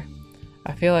heavier.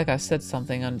 I feel like I've said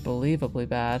something unbelievably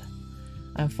bad.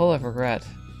 I'm full of regret.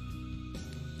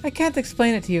 I can't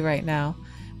explain it to you right now,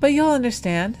 but you'll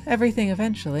understand everything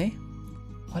eventually.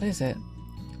 What is it?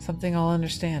 Something I'll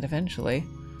understand eventually.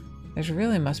 There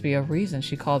really must be a reason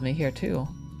she called me here too.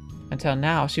 Until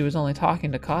now, she was only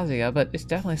talking to Kazuya, but it's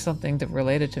definitely something that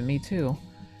related to me too.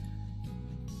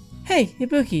 Hey,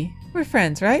 Ibuki, we're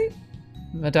friends, right?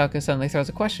 Madoka suddenly throws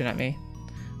a question at me.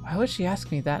 Why would she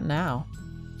ask me that now?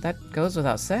 That goes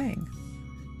without saying.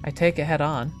 I take it head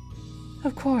on.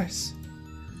 Of course.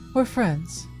 We're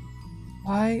friends.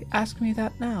 Why ask me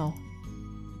that now?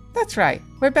 That's right.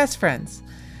 We're best friends.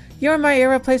 You're my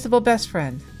irreplaceable best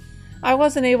friend. I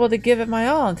wasn't able to give it my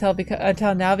all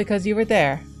until now because you were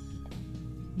there.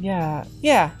 Yeah,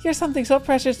 you're something so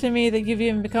precious to me that you've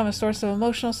even become a source of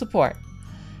emotional support.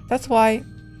 That's why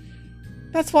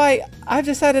I've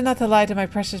decided not to lie to my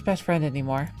precious best friend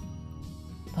anymore.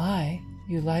 Lie?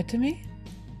 You lied to me?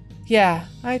 Yeah,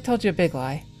 I told you a big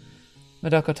lie.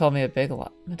 Madoka told me a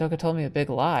big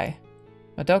lie.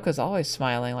 Madoka's always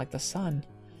smiling like the sun.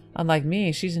 Unlike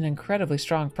me, she's an incredibly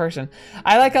strong person.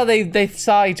 I like how they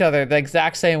saw each other the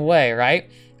exact same way, right?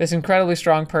 This incredibly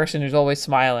strong person who's always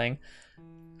smiling.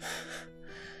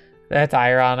 That's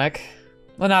ironic.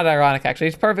 Well, not ironic, actually.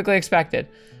 It's perfectly expected.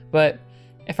 But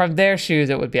if from their shoes,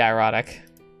 it would be ironic.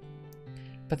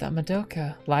 But that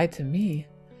Madoka lied to me.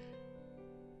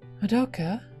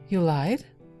 Madoka, you lied?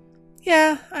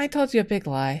 Yeah, I told you a big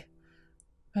lie.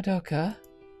 Madoka.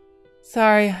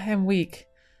 Sorry, I'm weak.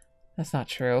 That's not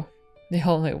true. The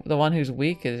one who's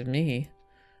weak is me.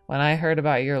 When I heard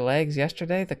about your legs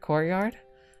yesterday at the courtyard,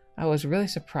 I was really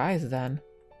surprised then.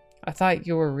 I thought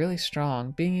you were really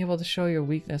strong, being able to show your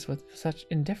weakness with such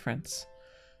indifference.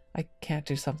 I can't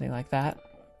do something like that.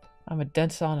 I'm a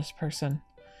dishonest person.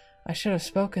 I should have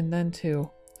spoken then too,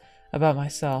 about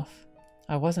myself.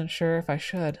 I wasn't sure if I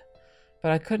should,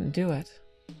 but I couldn't do it,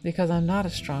 because I'm not a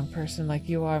strong person like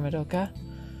you are, Madoka.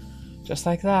 Just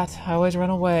like that, I always run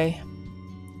away.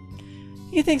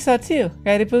 You think so too,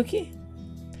 right, Ibuki?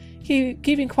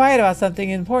 Keeping quiet about something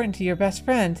important to your best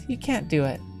friend, you can't do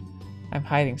it. I'm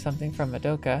hiding something from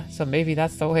Madoka, so maybe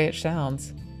that's the way it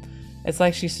sounds. It's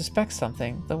like she suspects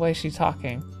something, the way she's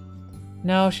talking.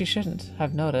 No, she shouldn't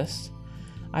have noticed.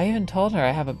 I even told her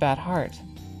I have a bad heart.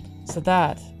 So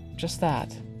just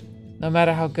that. No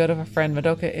matter how good of a friend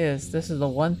Madoka is, this is the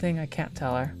one thing I can't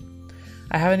tell her.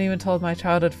 I haven't even told my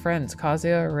childhood friends,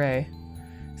 Kazuya or Rei.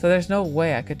 So there's no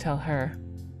way I could tell her.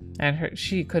 And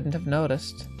she couldn't have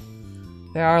noticed.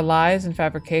 There are lies and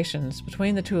fabrications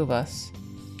between the two of us.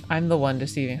 I'm the one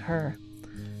deceiving her.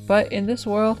 But in this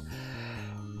world,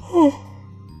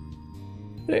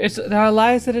 there are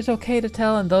lies that it's okay to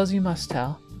tell and those you must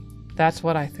tell. That's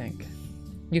what I think.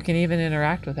 You can even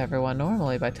interact with everyone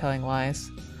normally by telling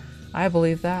lies. I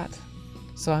believe that.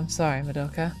 So I'm sorry,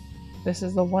 Madoka. This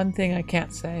is the one thing I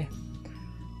can't say.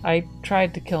 I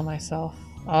tried to kill myself.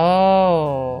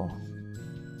 Oh.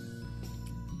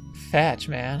 Fetch,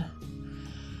 man.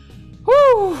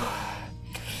 Whew.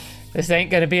 This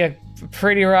ain't gonna be a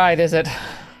pretty ride, is it?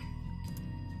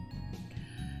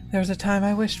 There was a time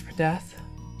I wished for death.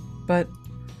 But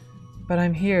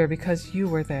I'm here because you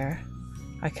were there.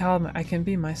 I can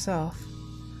be myself.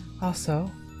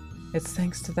 Also, it's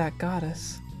thanks to that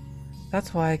goddess.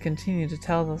 That's why I continue to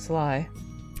tell this lie.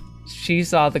 She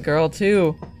saw the girl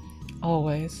too.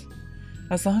 Always.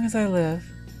 As long as I live.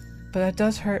 But that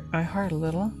does hurt my heart a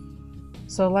little.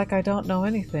 So like I don't know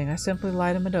anything, I simply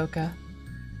lie to Madoka.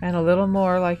 And a little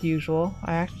more like usual,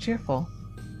 I act cheerful.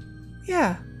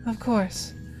 Yeah, of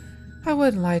course. I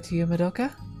wouldn't lie to you,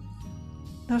 Madoka.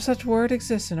 No such word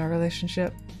exists in our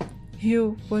relationship.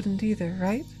 You wouldn't either,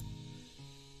 right?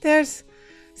 There's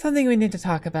Something we need to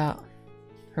talk about.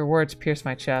 Her words pierce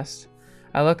my chest.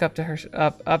 I look up to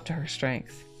her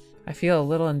strength. I feel a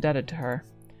little indebted to her.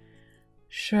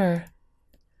 Sure.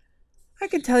 I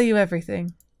can tell you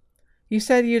everything. You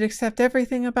said you'd accept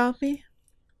everything about me?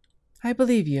 I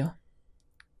believe you.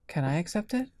 Can I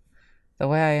accept it? The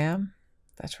way I am?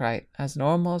 That's right, as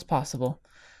normal as possible.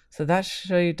 So that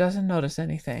she doesn't notice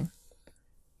anything.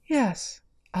 Yes,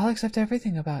 I'll accept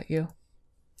everything about you.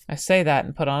 I say that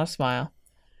and put on a smile.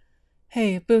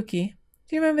 Hey, Ibuki,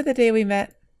 do you remember the day we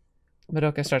met?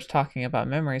 Madoka starts talking about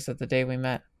memories of the day we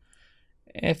met.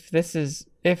 If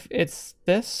it's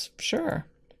this, sure.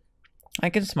 I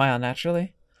can smile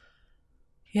naturally.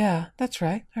 Yeah, that's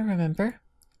right, I remember.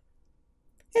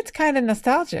 It's kind of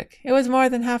nostalgic. It was more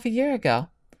than half a year ago.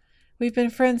 We've been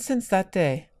friends since that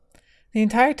day. The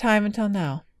entire time until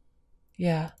now.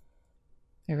 Yeah.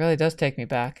 It really does take me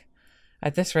back.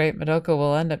 At this rate, Madoka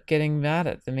will end up getting mad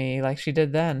at me like she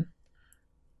did then.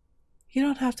 You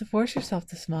don't have to force yourself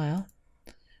to smile.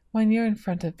 When you're in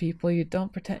front of people, you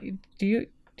don't pretend... Do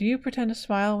you pretend to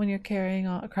smile when you're crying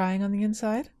on the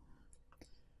inside?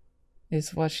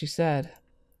 Is what she said.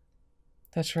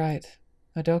 That's right.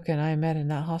 Madoka and I met in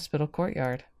that hospital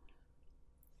courtyard.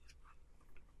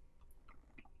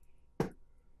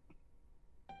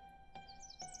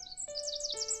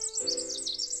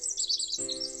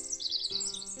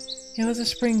 It was a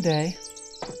spring day.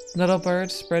 Little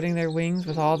birds spreading their wings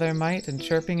with all their might and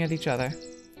chirping at each other.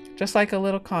 Just like a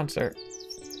little concert.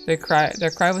 Their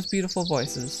cry was beautiful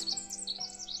voices.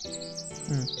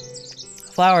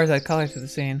 Flowers add color to the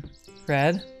scene.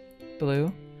 Red,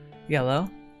 blue, yellow.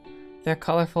 They're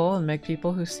colorful and make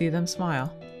people who see them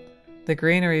smile. The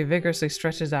greenery vigorously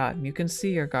stretches out and you can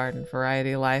see your garden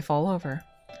variety life all over.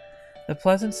 The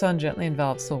pleasant sun gently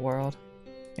envelops the world.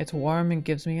 It's warm and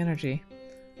gives me energy.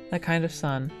 That kind of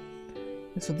sun.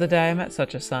 This was the day I met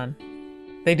such a sun.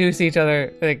 They do see each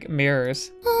other like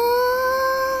mirrors.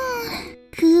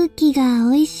 空気が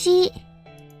美味しい。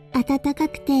暖か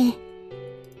くて、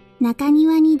中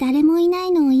庭に誰もいな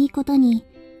いのをいいことに、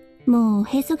もうお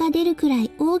へそが出るくら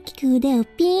い大きく腕を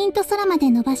ピーンと空まで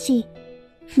伸ばし、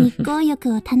日光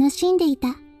浴を楽しんでいた。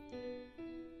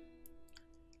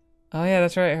Oh yeah,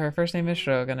 that's right. Her first name is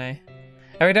Shirogane.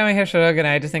 Every time I hear Shirogane,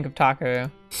 I just think of Takaru.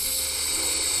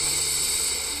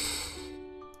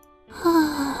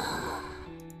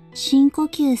 深呼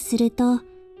吸すると、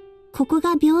ここ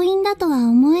が病院だとは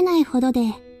思えないほどで。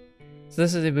So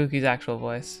this is Ibuki's actual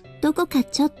voice. どこか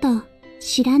ちょっと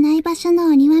知らない場所の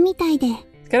お庭みたいで。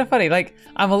It's kind of funny. Like,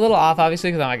 I'm a little off,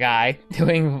 obviously, because I'm a guy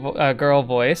doing a girl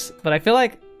voice, but I feel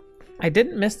like I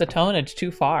didn't miss the tonage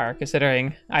too far,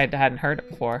 considering I hadn't heard it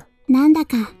before. なんだ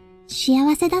か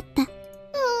幸せだった。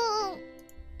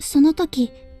その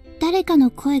時、誰かの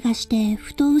声がして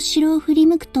ふと後ろを振り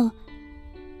向くと、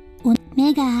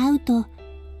目が合うと、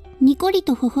にこり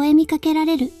と微笑みかけら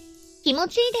れる。気持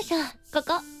ちいいでしょ、こ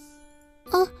こ。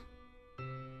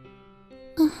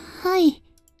はい。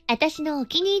私のお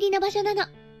気に入りの場所なの。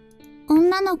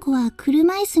女の子は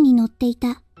車椅子に乗ってい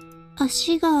た。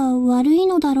足が悪い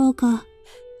のだろうか。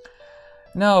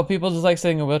No, people just like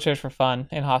sitting in wheelchairs for fun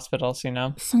in hospitals, you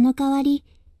know. その代わり、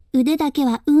腕だけ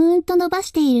はと伸ば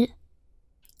している。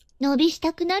伸びし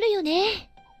たくなるよね。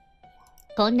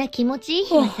こんな気持ちいい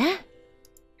日はさ。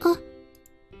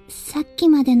さっき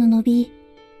までの伸び、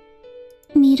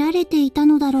見られていた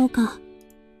のだろうか。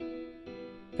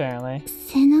Apparently.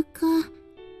 背中、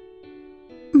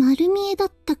丸見えだ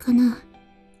ったかな。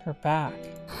Her back.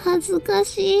 恥ずか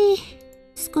しい。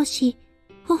少し、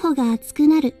頬が熱く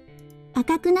なる。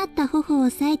赤くなった頬を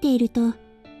押さえていると、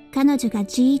彼女が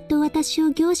じーっと私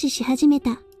を凝視し始め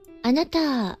た。あな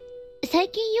た、最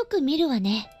近よく見るわ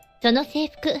ね。その制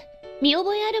服、見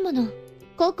覚えあるもの。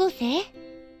高校生？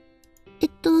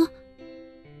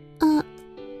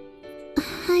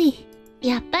はい。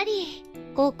やっぱり、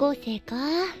高校生か。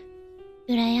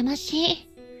羨ましい。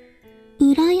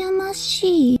羨ま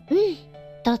しい？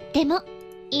とっても、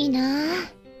いいなぁ。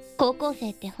高校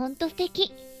生ってほんと素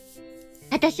敵。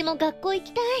私も学校行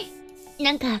きたい。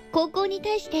なんか、高校に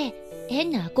対して、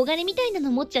変な憧れみたいな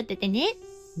の持っちゃっててね。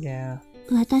Yeah.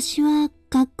 私は、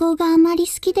学校があまり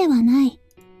好きではない。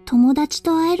友達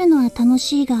と会えるのは楽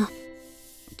しいが、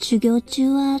授業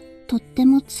中はとって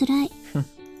も辛い。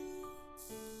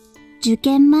受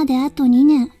験まであと2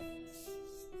年。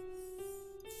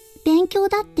勉強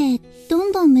だってど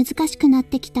んどん難しくなっ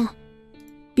てきた。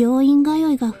病院通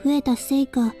いが増えたせい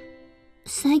か、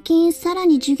最近さら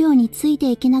に授業につい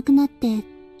ていけなくなって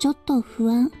ちょっと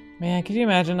不安。Man, could you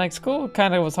imagine? Like, school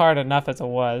kind of was hard enough as it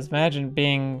was. Imagine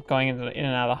going in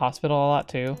and out of the hospital a lot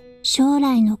too. 将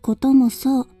来のことも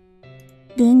そう。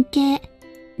文系、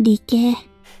理系。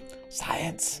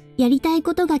Science. やりたい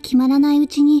ことが決まらないう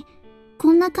ちに、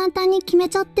こんな簡単に決め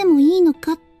ちゃってもいいの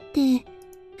かって、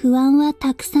不安は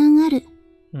たくさんある。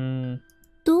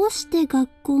どうして学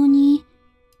校に？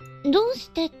どうし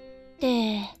てっ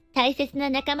て、大切な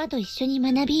仲間と一緒に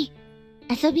学び、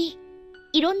遊び、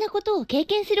いろんなことを経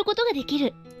験することができ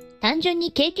る。単純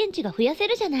に経験値が増やせ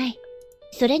るじゃない。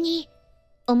それに、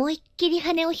思いっきり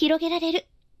羽を広げられる。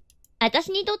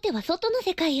私にとっては外の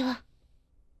世界よ。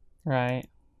Right.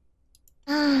 あ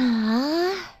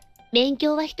あ、勉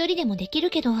強は一人でもできる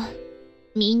けど、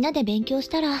みんなで勉強し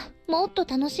たらもっと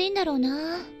楽しいんだろう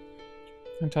な。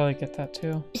I totally get that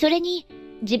too. それに、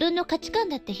自分の価値観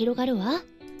だって広がるわ。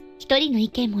一人の意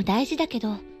見も大事だけど、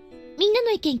みんな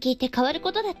の意見聞いて変わる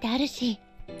ことだってあるし。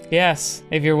Yes,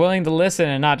 if you're willing to listen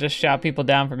and not just shout people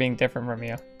down for being different from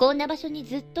you. こんな場所に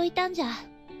ずっといたんじゃ、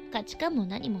価値観も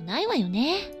何もないわよ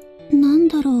ね。なん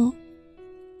だろう。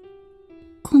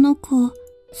この子、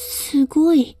す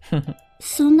ごい。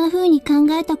そんな風に考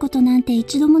えたことなんて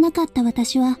一度もなかった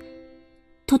私は、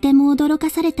とても驚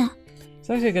かされた。It's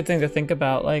actually a good thing to think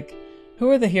about, like, who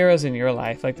are the heroes in your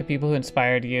life? Like the people who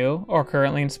inspired you or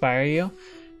currently inspire you?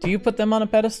 Do you put them on a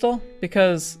pedestal?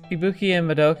 Because Ibuki and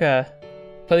Madoka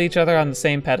put each other on the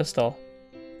same pedestal.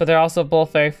 But they're also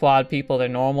both very flawed people. They're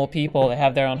normal people. They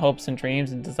have their own hopes and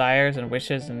dreams and desires and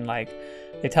wishes, and like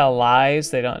they tell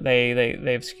lies.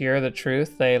 They obscure the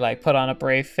truth. They like put on a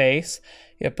brave face.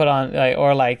 You put on like,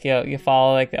 or like you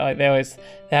follow like they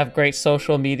have great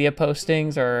social media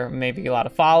postings or maybe a lot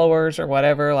of followers or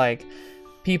whatever. Like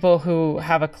people who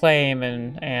have acclaim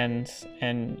and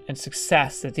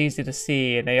success that's easy to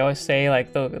see, and they always say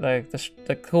like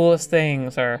the coolest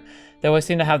things, or they always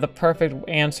seem to have the perfect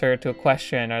answer to a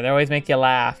question, or they always make you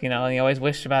laugh, you know, and you always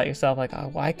wish about yourself like, oh,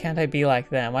 why can't I be like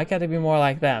them? Why can't I be more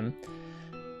like them?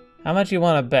 How much you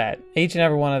want to bet each and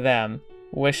every one of them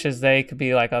wishes they could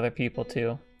be like other people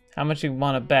too? How much you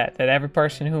want to bet that every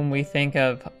person whom we think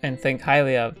of and think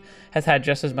highly of has had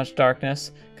just as much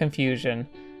darkness, confusion?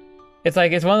 It's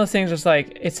like, it's one of those things just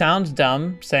like, it sounds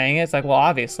dumb saying it. It's like, well,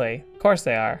 obviously, of course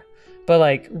they are. But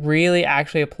like really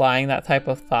actually applying that type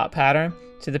of thought pattern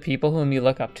to the people whom you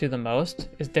look up to the most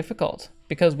is difficult,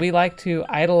 because we like to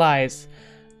idolize.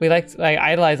 We like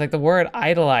idolize, like the word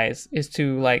idolize is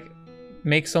to like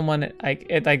make someone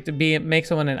make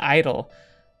someone an idol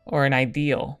or an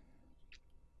ideal,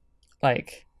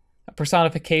 like a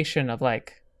personification of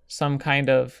like some kind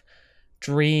of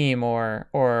dream or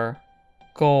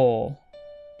goal.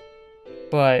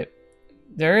 But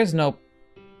there is no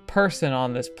person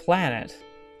on this planet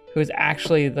who is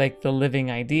actually like the living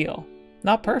ideal.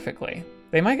 Not perfectly.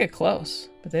 They might get close,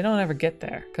 but they don't ever get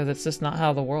there because it's just not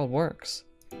how the world works.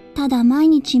 ただ毎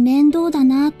日面倒だ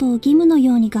なぁと義務の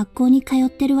ように学校に通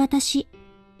ってる私。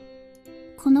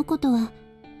この子とは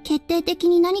決定的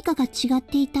に何かが違っ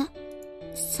ていた。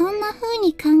そんな風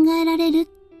に考えられるっ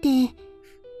て、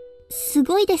す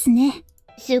ごいですね。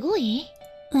すごい？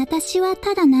私は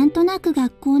ただなんとなく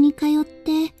学校に通っ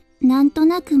て、なんと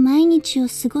なく毎日を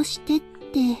過ごしてっ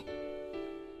て、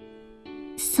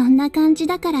そんな感じ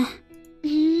だから。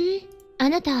あ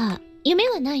なた、夢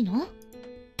はないの？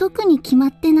特に決ま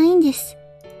ってないんです。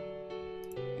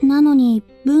なのに、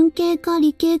文系か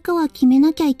理系かは決め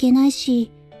なきゃいけない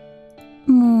し、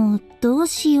もうどう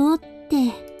しようっ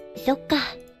て。そっか。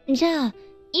じゃあ、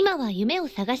今は夢を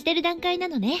探してる段階な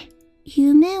のね。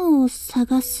夢を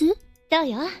探す？そう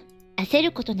よ。焦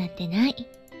ることなんてない。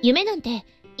夢なんて、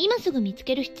今すぐ見つ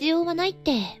ける必要はないっ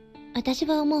て、私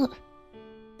は思う。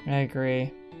I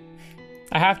agree.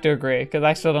 I have to agree, because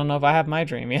I still don't know if I have my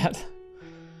dream yet.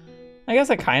 I guess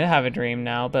I kind of have a dream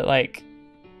now, but like,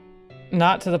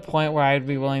 not to the point where I'd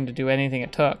be willing to do anything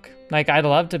it took. Like, I'd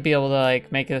love to be able to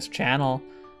like make this channel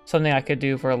something I could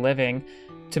do for a living,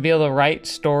 to be able to write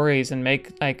stories and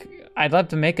make like, I'd love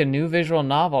to make a new visual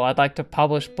novel. I'd like to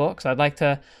publish books. I'd like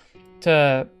to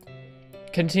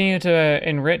continue to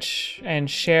enrich and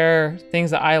share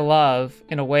things that I love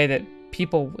in a way that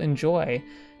people enjoy.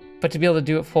 But to be able to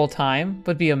do it full time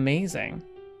would be amazing.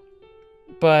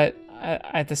 But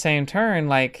at the same turn,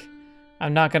 like,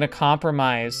 I'm not going to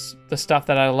compromise the stuff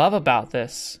that I love about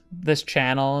this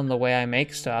channel and the way I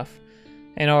make stuff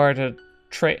in order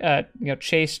to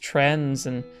chase trends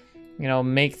and, you know,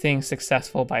 make things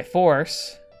successful by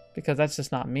force, because that's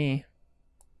just not me.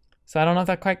 So I don't know if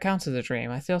that quite counts as a dream.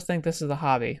 I still think this is a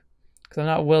hobby, because I'm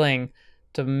not willing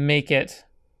to make it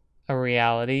a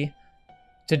reality,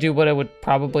 to do what it would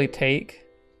probably take.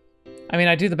 I mean,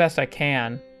 I do the best I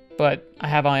can, but I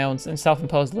have my own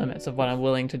self-imposed limits of what I'm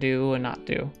willing to do and not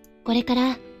do. これか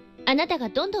らあなたが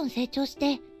どんどん成長し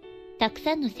て、たく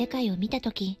さんの世界を見た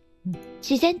とき、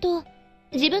自然と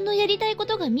自分のやりたいこ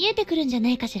とが見えてくるんじゃな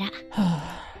いかしら。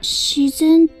自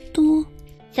然と。そう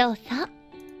そう。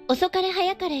遅かれ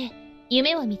早かれ、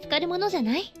夢は見つかるものじゃ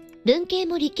ない？文系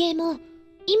も理系も、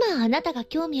今あなたが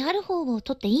興味ある方を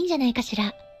取っていいんじゃないかし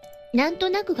ら。なんと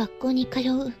なく学校に通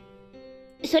う。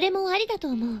それもありだと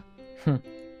思う。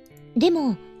で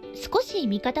も、少し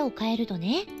見方を変えると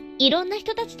ね、いろんな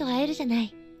人たちと会えるじゃな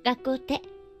い、学校って。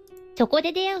そこ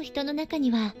で出会う人の中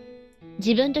には、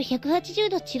自分と180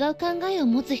度違う考えを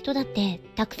持つ人だって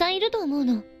たくさんいると思う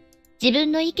の。自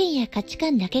分の意見や価値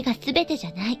観だけが全てじ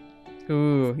ゃない。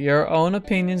Ooh, your own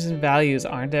opinions and values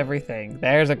aren't everything.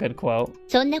 There's a good quote.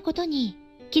 そんなことに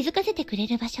気づかせてくれ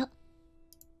る場所。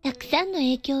たくさんの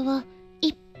影響を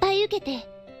いっぱい受けて、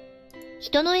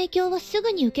人の影響をす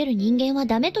ぐに受ける人間は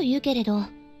ダメと言うけれど、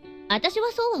私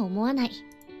はそうは思わない。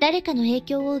誰かの影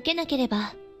響を受けなけれ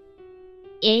ば、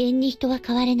永遠に人は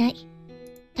変われない。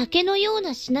竹のよう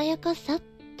なしなやかさっ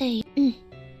て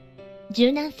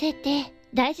柔軟性って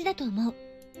大事だと思う。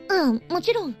も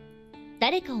ちろん、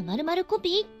誰かを丸々コ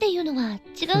ピーっていうのは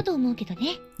違うと思うけど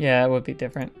ね。Yeah, it would be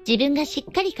different. 自分がし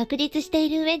っかり確立してい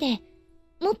る上で、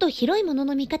もっと広いもの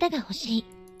の見方が欲しい。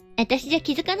私じゃ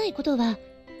気づかないことは、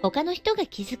他の人が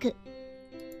気づく。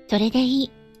それでい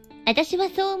い。私は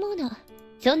そう思うの。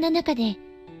そんな中で、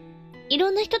い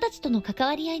ろんな人たちとの関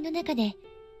わり合いの中で、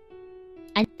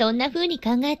そんな風に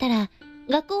考えたら、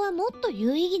学校はもっと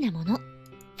有意義なもの。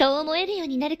そう思えるよう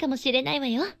になるかもしれないわ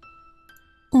よ。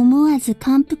思わず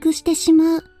感服してし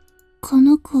まう。こ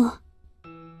の子。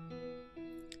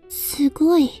す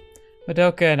ごい。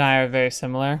Madoka and I are very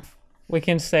similar. We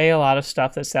can say a lot of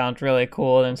stuff that sounds really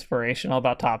cool and inspirational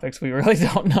about topics we really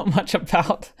don't know much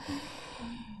about.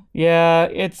 Yeah,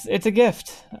 it's a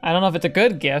gift. I don't know if it's a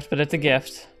good gift, but it's a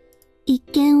gift. 一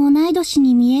見同い年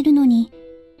に見えるのに、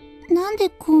なんで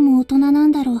こうも大人な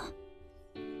んだろう。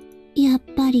やっ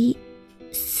ぱり、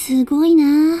すごい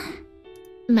なぁ。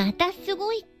またす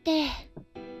ごいって。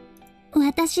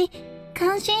私、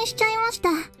感心しちゃいました。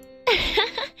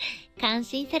感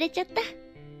心されちゃった。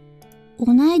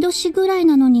同い年ぐらい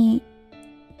なのに、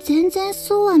全然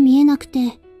そうは見えなくて。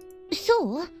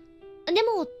そう？で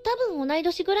も多分同い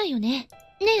年ぐらいよね。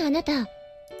ねえあなた。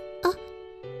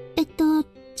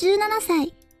17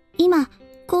歳。今、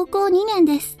高校2年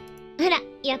です。あら、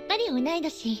やっぱり同い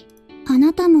年。あ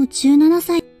なたも17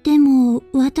歳。でも、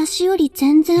私より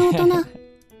全然大人。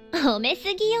褒め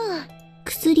すぎよ。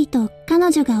くすりと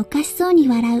彼女がおかしそうに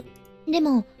笑う。で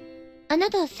も、あな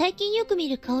た最近よく見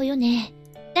る顔よね。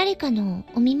誰かの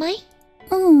お見舞い？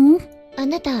あ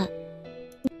なた。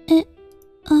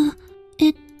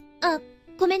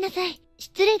ごめんなさい。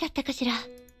失礼だったかしら。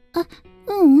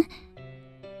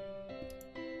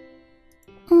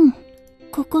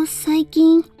ここ最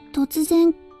近、突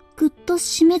然、ぐっと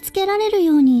締め付けられる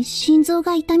ように心臓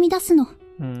が痛み出すの。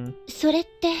それっ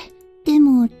て。で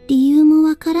も、理由も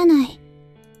わからない。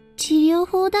治療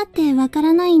法だってわか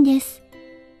らないんです。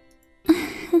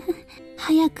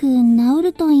早く治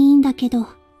るといいんだけど。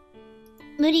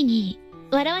無理に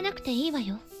笑わなくていいわ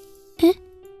よ。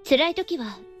辛い時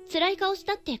は辛い顔し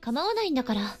たって構わないんだ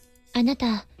から。あな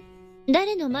た、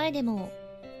誰の前でも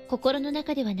心の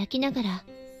中では泣きながら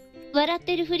笑っ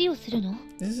てるふりをするの？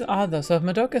 This is odd though. So if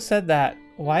Madoka said that,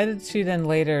 why did she then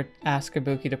later ask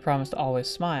Ibuki to promise to always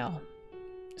smile?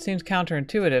 It seems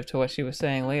counterintuitive to what she was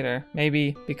saying later.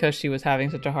 Maybe because she was having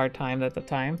such a hard time at the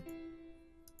time.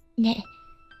 ね、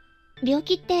病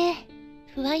気って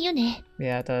不安よね。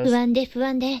Yeah, it does. 不安で不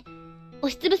安で押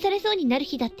しつぶされそうになる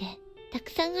日だってた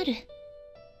くさんある。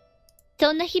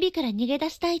そんな日々から逃げ出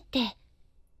したいって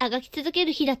あがき続け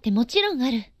る日だってもちろんあ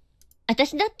る。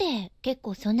私だって結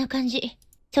構そんな感じ。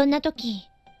そんな時、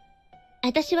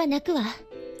私は泣くわ。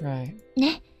Right.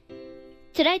 ね。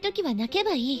辛い時は泣け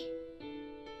ばいい。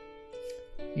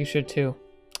You should too.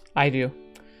 I do.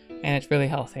 And it's really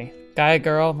healthy. Guy,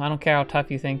 girl, I don't care how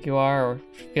tough you think you are or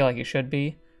feel like you should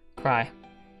be. Cry.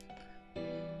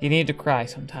 You need to cry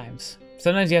sometimes.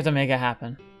 Sometimes you have to make it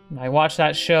happen. Like watch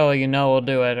that show you know will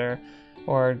do it,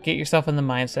 or get yourself in the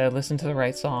mindset, listen to the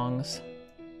right songs.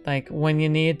 Like when you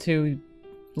need to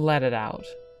let it out.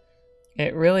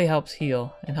 It really helps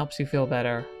heal and helps you feel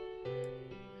better.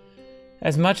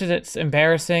 As much as it's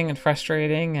embarrassing and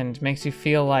frustrating and makes you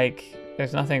feel like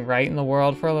there's nothing right in the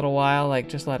world for a little while, like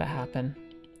just let it happen.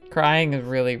 Crying is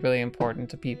really, really important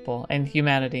to people and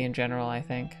humanity in general, I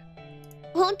think.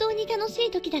 本当に楽し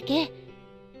い時だけ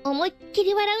思いっき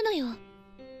り笑うのよ。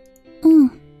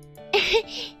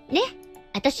ね、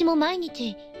私も毎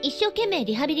日一生懸命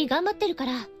リハビリ頑張ってるか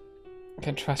ら。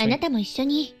あなたも一緒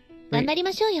に頑張り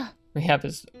ましょうよ。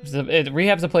Rehab's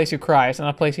the place you cry, it's not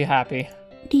a place you're happy.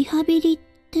 リハビリっ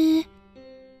て、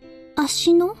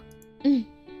足の？うん。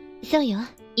そうよ。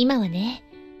今はね。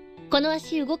この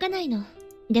足動かないの。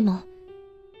でも、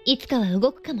いつかは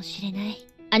動くかもしれない。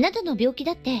あなたの病気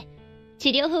だって、治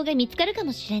療法が見つかるか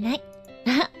もしれない。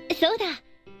あ、そうだ。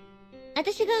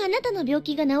私があなたの病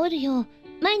気が治るよう、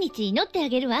毎日祈ってあ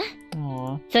げるわ。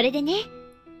それでね、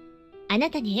あな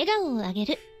たに笑顔をあげ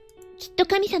る。きっと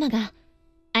神様が、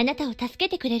あなたを助け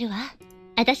てくれるわ。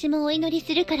私もお祈り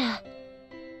するから。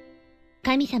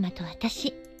神様と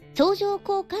私、相乗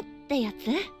効果ってや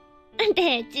つ？っ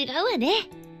て違うわね。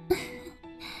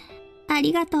あ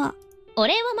りがとう。お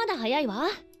礼はまだ早いわ。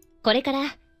これか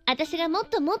ら、私がもっ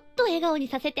ともっと笑顔に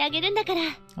させてあげるんだから。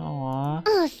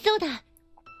うん、そうだ。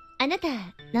あなた、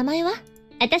名前は？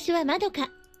私はマドカ。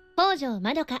北条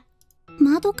マドカ。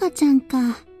マドカちゃんか。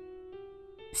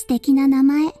素敵な名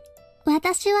前。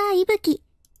私はイブキ。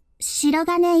白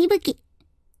金イブキ。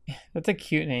That's a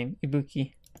cute name,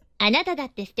 Ibuki. あなただ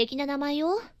って素敵な名前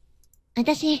よ。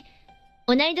私、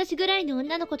同い年ぐらいの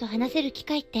女の子と話せる機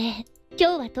会って、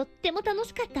今日はとっても楽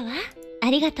しかったわ。あ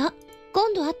りがとう。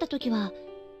今度会った時は、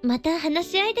また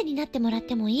話し相手になってもらっ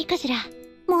てもいいかしら。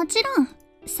もちろん。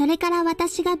それから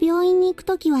私が病院に行く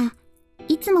ときは、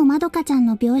いつもまどかちゃん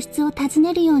の病室を訪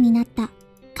ねるようになった。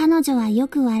彼女はよ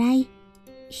く笑い、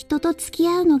人と付き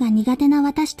合うのが苦手な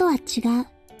私とは違う。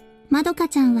まどか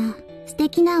ちゃんは素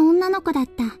敵な女の子だっ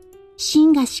た。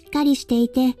芯がしっかりしてい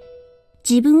て、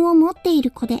自分を持ってい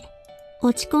る子で、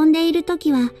落ち込んでいると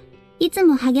きはいつ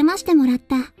も励ましてもらっ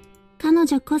た。彼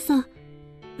女こそ、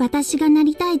私がな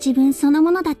りたい自分その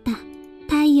ものだった。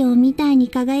太陽みたいに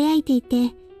輝いてい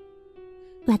て、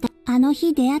あの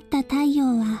日出会った太陽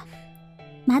は、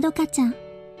まどかちゃん。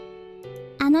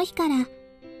あの日から、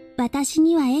私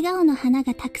には笑顔の花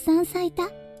がたくさん咲いた。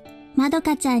まど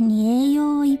かちゃんに栄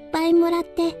養をいっぱいもらっ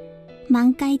て、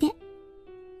満開で。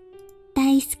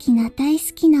大好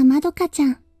きなまどかちゃ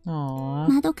ん。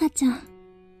まどかちゃん。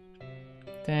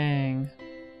Dang.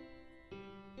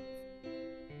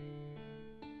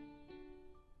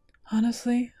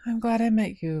 Honestly, I'm glad I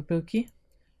met you, Ibuki.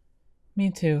 Me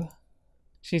too.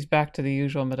 She's back to the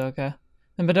usual Madoka.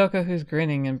 The Madoka who's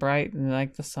grinning and bright and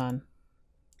like the sun.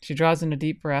 She draws in a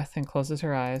deep breath and closes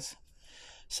her eyes,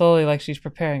 slowly like she's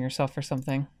preparing herself for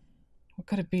something. What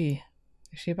could it be?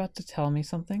 Is she about to tell me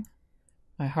something?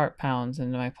 My heart pounds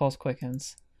and my pulse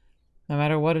quickens. No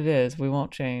matter what it is, we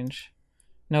won't change.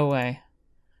 No way.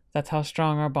 That's how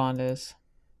strong our bond is,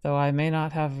 though I may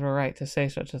not have a right to say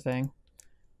such a thing.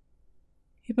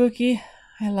 Ibuki,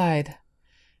 I lied.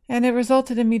 And it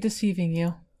resulted in me deceiving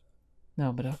you.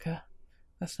 No, Madoka.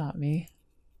 That's not me.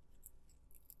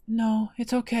 No,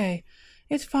 it's okay.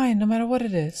 It's fine, no matter what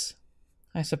it is.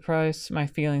 I suppress my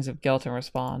feelings of guilt and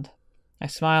respond. I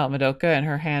smile at Madoka and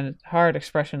her hard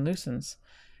expression loosens.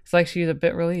 It's like she's a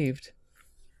bit relieved.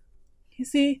 You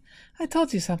see, I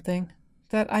told you something.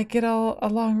 That I get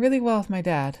along really well with my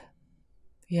dad.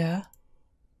 Yeah?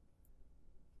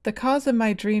 The cause of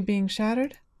my dream being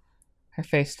shattered? Her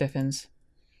face stiffens.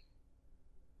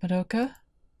 Madoka?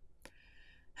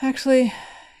 Actually,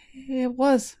 it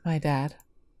was my dad.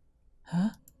 Huh?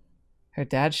 Her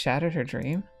dad shattered her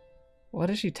dream? What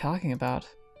is she talking about?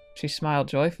 She smiled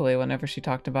joyfully whenever she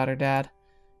talked about her dad.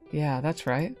 Yeah, that's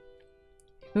right.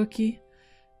 Ibuki,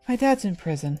 my dad's in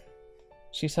prison.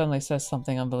 She suddenly says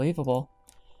something unbelievable.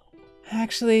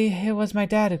 Actually, it was my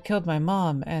dad who killed my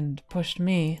mom and pushed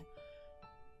me.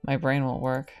 My brain won't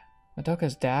work.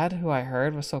 Madoka's dad, who I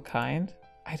heard was so kind?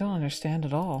 I don't understand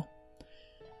at all.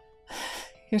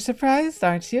 You're surprised,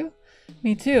 aren't you?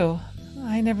 Me too.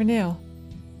 I never knew.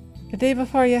 The day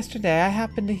before yesterday, I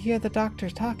happened to hear the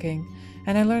doctors talking,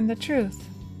 and I learned the truth.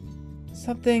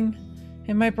 Something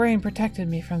in my brain protected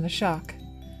me from the shock.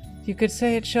 You could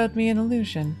say it showed me an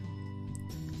illusion.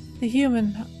 The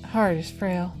human heart is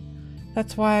frail.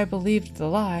 That's why I believed the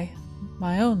lie,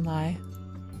 my own lie.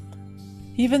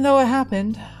 Even though it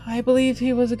happened, I believed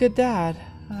he was a good dad,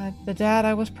 the dad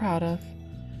I was proud of.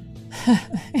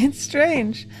 It's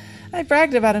strange. I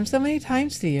bragged about him so many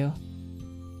times to you.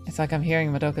 It's like I'm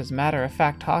hearing Madoka's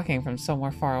matter-of-fact talking from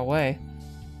somewhere far away.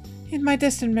 In my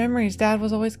distant memories, Dad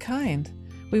was always kind.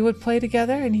 We would play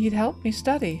together and he'd help me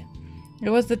study. It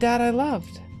was the dad I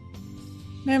loved.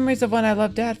 Memories of when I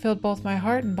loved Dad filled both my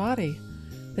heart and body.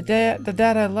 The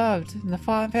dad I loved and the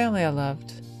family I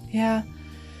loved. Yeah,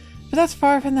 but that's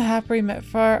far from the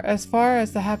as far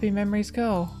as the happy memories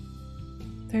go.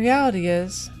 The reality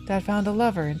is, Dad found a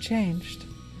lover and changed.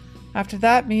 After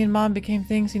that, me and Mom became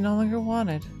things he no longer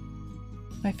wanted.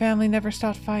 My family never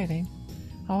stopped fighting,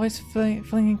 always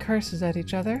flinging curses at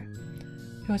each other.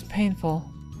 It was painful.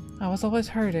 I was always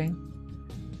hurting.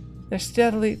 They're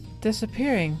steadily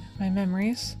disappearing, my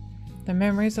memories. The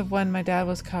memories of when my dad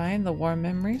was kind, the warm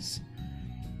memories.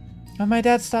 When my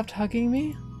dad stopped hugging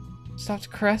me,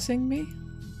 stopped caressing me,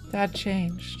 Dad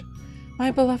changed.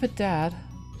 My beloved Dad.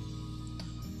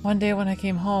 One day when I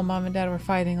came home, Mom and Dad were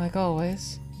fighting like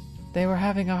always. They were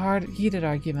having a heated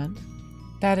argument.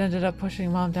 Dad ended up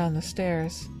pushing Mom down the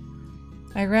stairs.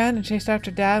 I ran and chased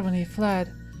after Dad when he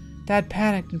fled. Dad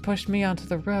panicked and pushed me onto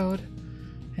the road.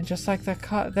 And just like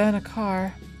then a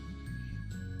car.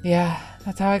 Yeah,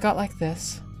 that's how I got like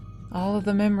this. All of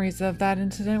the memories of that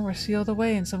incident were sealed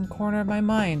away in some corner of my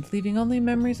mind, leaving only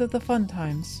memories of the fun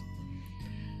times.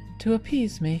 To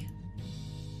appease me.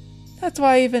 That's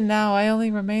why even now I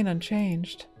only remain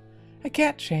unchanged. I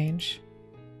can't change.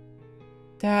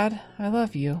 Dad, I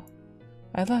love you.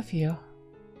 I love you.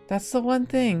 That's the one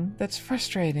thing that's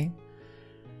frustrating.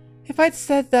 If I'd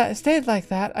stayed like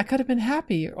that, I could have been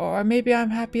happy, or maybe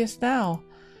I'm happiest now.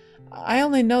 I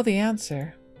only know the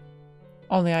answer.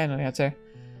 Only I know the answer.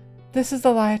 This is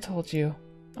the lie I told you.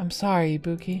 I'm sorry,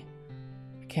 Ibuki.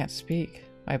 I can't speak.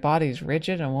 My body's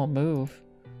rigid and won't move.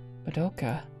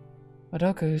 Madoka.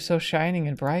 Madoka, who's so shining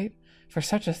and bright. For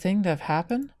such a thing to have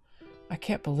happened? I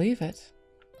can't believe it.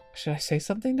 Should I say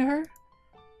something to her?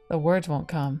 The words won't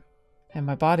come, and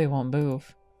my body won't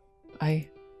move.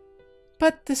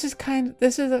 But this kind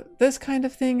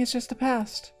of thing is just the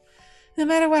past. No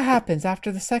matter what happens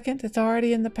after the second it's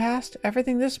already in the past,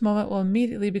 everything this moment will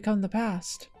immediately become the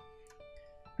past.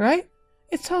 Right?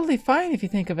 It's totally fine if you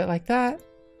think of it like that.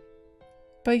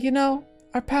 But you know,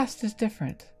 our past is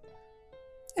different.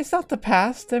 It's not the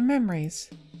past, they're memories.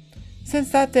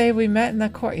 Since that day we met in the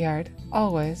courtyard,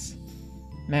 always.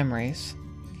 Memories.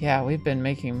 Yeah, we've been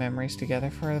making memories together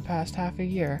for the past half a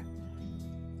year.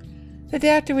 The day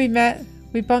after we met,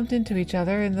 we bumped into each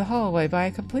other in the hallway by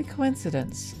a complete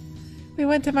coincidence. We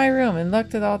went to my room and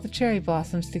looked at all the cherry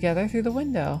blossoms together through the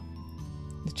window.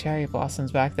 The cherry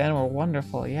blossoms back then were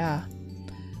wonderful, yeah.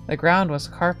 The ground was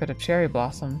a carpet of cherry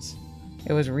blossoms.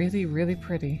 It was really, really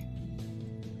pretty.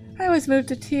 I was moved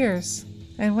to tears,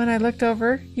 and when I looked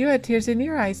over, you had tears in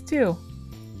your eyes too.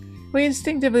 We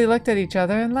instinctively looked at each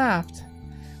other and laughed.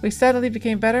 We steadily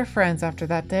became better friends after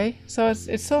that day, so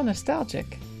it's so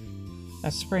nostalgic.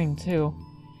 That's spring too.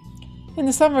 In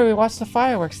the summer we watched the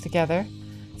fireworks together,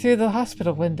 through the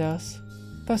hospital windows.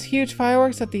 Those huge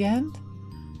fireworks at the end?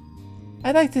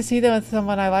 I'd like to see them with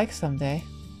someone I like someday.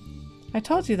 I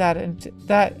told you that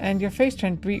and your face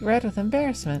turned beet red with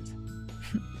embarrassment.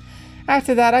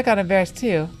 After that I got embarrassed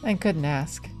too, and couldn't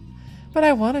ask. But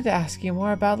I wanted to ask you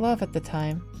more about love at the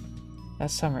time.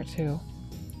 That summer too.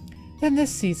 Then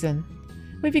this season,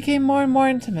 we became more and more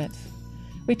intimate.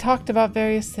 We talked about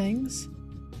various things.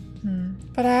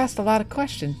 But I asked a lot of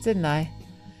questions, didn't I?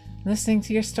 Listening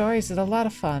to your stories is a lot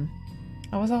of fun.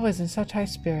 I was always in such high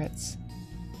spirits.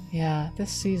 Yeah,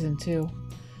 this season too.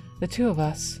 The two of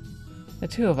us. The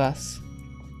two of us.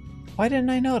 Why didn't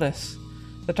I notice?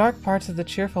 The dark parts of the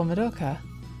cheerful Madoka.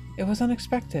 It was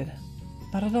unexpected.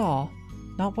 Not at all.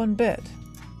 Not one bit.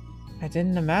 I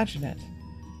didn't imagine it.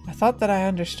 I thought that I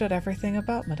understood everything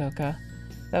about Madoka.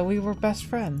 That we were best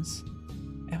friends.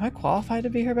 Am I qualified to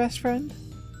be her best friend?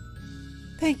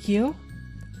 Thank you.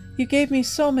 You gave me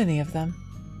so many of them.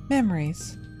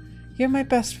 Memories. You're my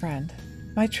best friend.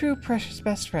 My true precious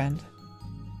best friend.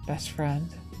 Best friend.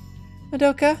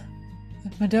 Madoka?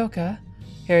 Madoka?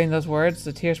 Hearing those words,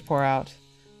 the tears pour out.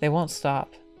 They won't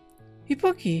stop.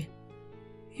 Ibuki!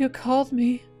 You called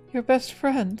me your best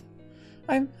friend.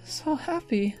 I'm so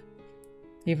happy.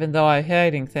 Even though I'm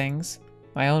hiding things,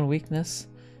 my own weakness,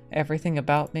 everything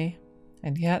about me,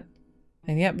 and yet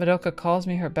Madoka calls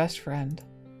me her best friend.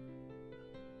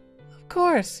 Of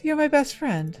course, you're my best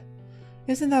friend.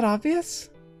 Isn't that obvious?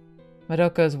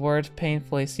 Madoka's words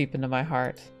painfully seep into my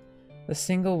heart. The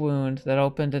single wound that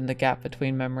opened in the gap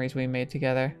between memories we made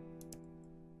together.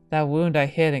 That wound I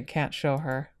hid and can't show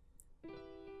her.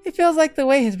 It feels like the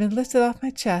weight has been lifted off my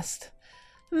chest.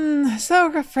 So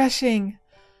refreshing.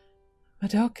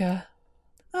 Madoka.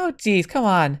 Oh geez, come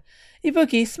on.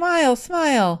 Ibuki, smile,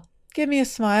 smile. Give me a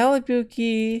smile,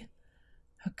 Ibuki.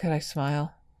 How could I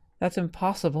smile? That's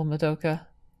impossible, Madoka.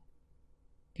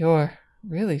 You're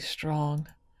really strong.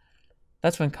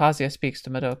 That's when Kazuya speaks to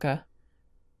Madoka.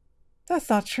 That's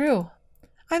not true.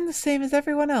 I'm the same as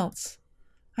everyone else.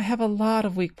 I have a lot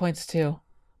of weak points too.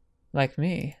 Like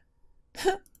me.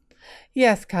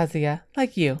 Yes, Kazuya,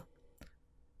 like you.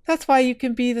 That's why you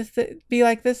can be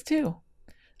like this too.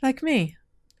 Like me.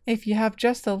 If you have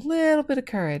just a little bit of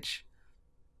courage.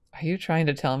 Are you trying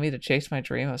to tell me to chase my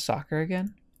dream of soccer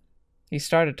again? He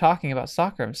started talking about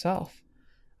soccer himself.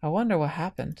 I wonder what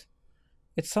happened.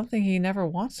 It's something he never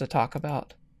wants to talk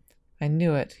about. I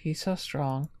knew it. He's so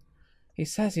strong. He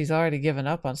says he's already given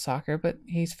up on soccer, but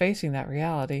he's facing that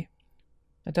reality.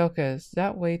 Madoka is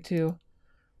that way too.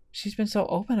 She's been so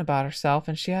open about herself,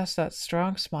 and she has that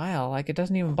strong smile, like it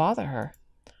doesn't even bother her.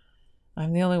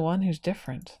 I'm the only one who's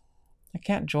different. I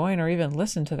can't join or even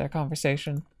listen to their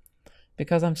conversation,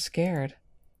 because I'm scared.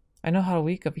 I know how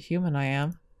weak of a human I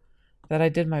am, that I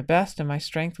did my best and my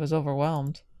strength was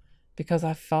overwhelmed, because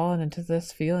I've fallen into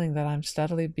this feeling that I'm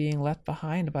steadily being left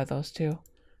behind by those two.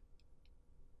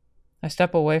 I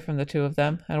step away from the two of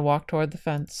them and walk toward the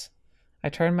fence. I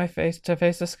turn my face to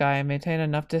face the sky and maintain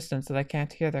enough distance that I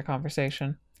can't hear their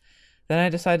conversation. Then I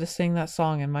decide to sing that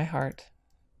song in my heart.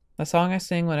 The song I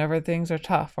sing whenever things are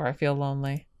tough or I feel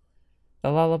lonely.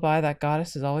 The lullaby that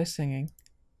goddess is always singing.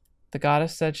 The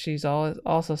goddess said she's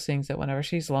also sings it whenever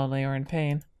she's lonely or in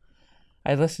pain.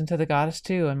 I listen to the goddess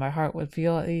too, and my heart would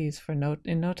feel at ease in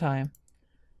no time.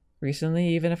 Recently,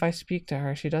 even if I speak to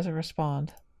her, she doesn't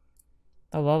respond.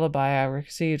 The lullaby I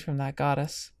received from that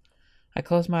goddess. I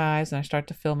close my eyes and I start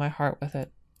to fill my heart with it.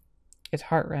 It's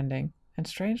heartrending, and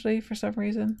strangely, for some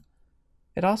reason,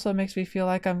 it also makes me feel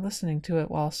like I'm listening to it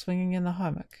while swinging in the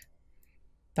hammock.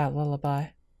 That lullaby.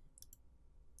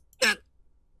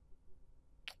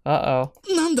 Uh-oh.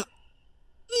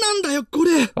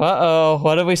 Uh-oh,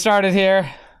 what have we started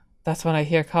here? That's when I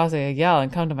hear Kazuya yell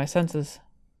and come to my senses.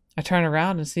 I turn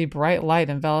around and see bright light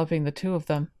enveloping the two of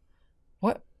them.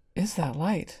 What is that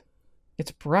light?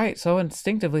 It's bright, so I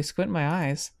instinctively squint my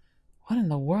eyes. What in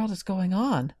the world is going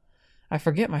on? I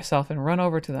forget myself and run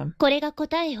over to them. これが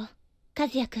答えよ、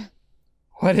Kazuya-kun.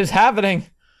 What is happening?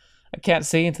 I can't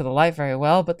see into the light very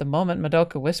well, but the moment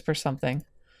Madoka whispers something,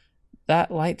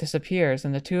 that light disappears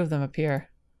and the two of them appear.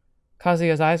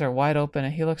 Kazuya's eyes are wide open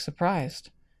and he looks surprised.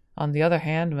 On the other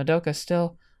hand, Madoka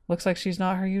still looks like she's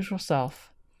not her usual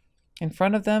self. In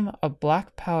front of them, a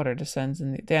black powder dances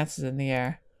in the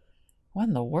air. What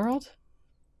in the world?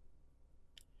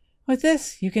 With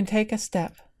this, you can take a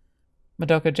step.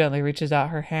 Madoka gently reaches out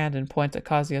her hand and points at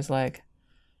Kazuya's leg.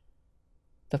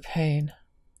 The pain.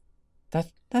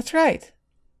 That's right.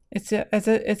 It's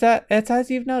as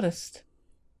you've noticed.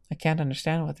 I can't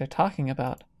understand what they're talking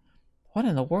about. What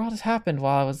in the world has happened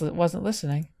while I wasn't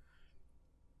listening?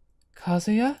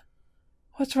 Kazuya?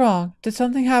 What's wrong? Did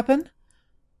something happen?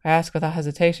 I ask without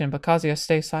hesitation, but Kazuya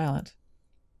stays silent.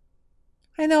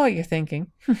 I know what you're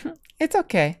thinking. It's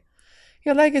okay.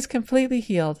 Your leg is completely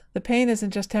healed. The pain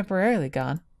isn't just temporarily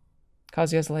gone.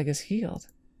 Kazuya's leg is healed.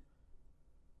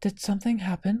 Did something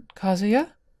happen,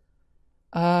 Kazuya?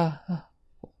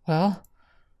 Well...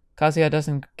 Kazuya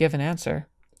doesn't give an answer.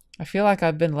 I feel like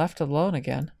I've been left alone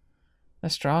again. The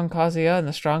strong Kazuya and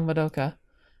the strong Madoka.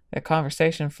 Their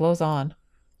conversation flows on.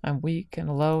 I'm weak and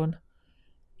alone.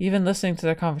 Even listening to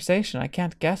their conversation, I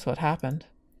can't guess what happened.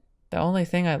 The only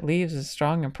thing that leaves a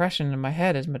strong impression in my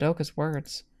head is Madoka's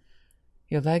words.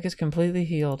 Your leg is completely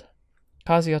healed.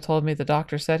 Kazuya told me the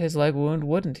doctor said his leg wound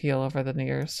wouldn't heal over the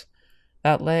years.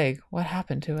 That leg, what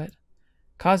happened to it?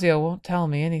 Kazuya won't tell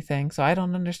me anything, so I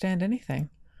don't understand anything.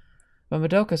 But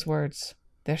Madoka's words,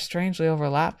 they're strangely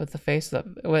overlapped with the fact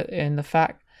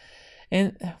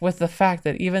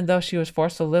that even though she was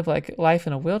forced to live life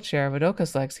in a wheelchair,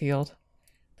 Madoka's leg's healed.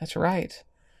 That's right.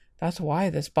 That's why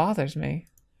this bothers me.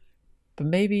 But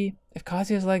maybe, if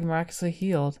Kazuya's leg miraculously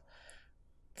healed,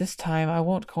 this time I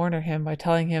won't corner him by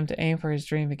telling him to aim for his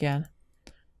dream again.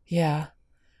 Yeah,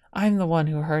 I'm the one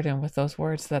who hurt him with those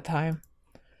words that time.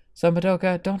 So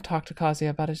Madoka, don't talk to Kazuya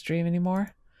about his dream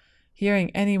anymore.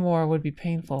 Hearing any more would be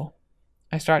painful.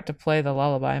 I start to play the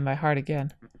lullaby in my heart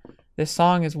again. This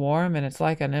song is warm and it's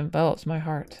like it envelops my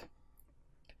heart.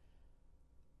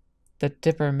 The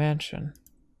Dipper Mansion.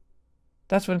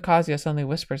 That's when Kazuya suddenly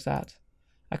whispers that.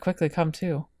 I quickly come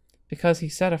to, because he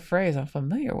said a phrase I'm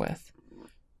familiar with.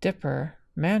 Dipper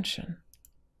Mansion.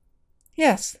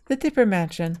 Yes, the Dipper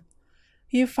Mansion.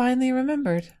 You finally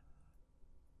remembered.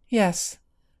 Yes,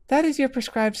 that is your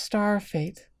prescribed star of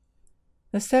fate.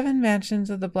 The 7 mansions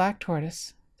of the Black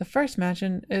Tortoise. The first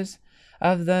mansion is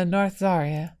of the North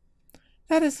Zarya.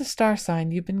 That is the star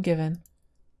sign you've been given.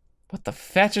 What the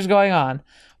fetch is going on?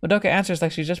 Madoka answers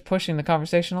like she's just pushing the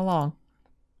conversation along.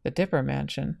 The Dipper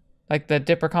Mansion. Like the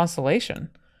Dipper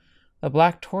Constellation. The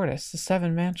Black Tortoise. The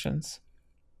 7 mansions.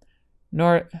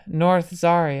 North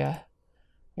Zarya.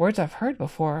 Words I've heard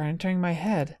before are entering my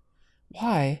head.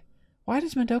 Why? Why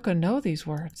does Madoka know these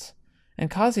words? And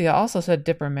Kazuya also said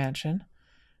Dipper Mansion.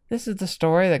 This is the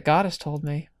story that Goddess told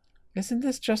me. Isn't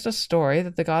this just a story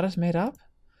that the Goddess made up?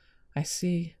 I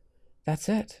see. That's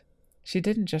it. She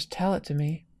didn't just tell it to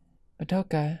me.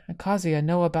 Madoka and Kazuya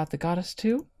know about the Goddess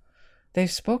too?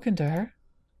 They've spoken to her.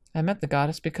 I met the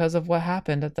Goddess because of what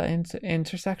happened at the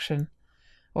intersection.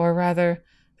 Or rather,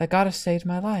 the goddess saved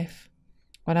my life.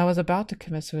 When I was about to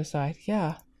commit suicide,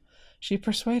 yeah. She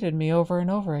persuaded me over and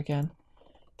over again.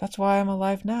 That's why I'm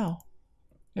alive now.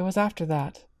 It was after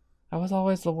that. I was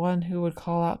always the one who would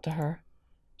call out to her.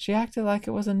 She acted like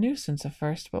it was a nuisance at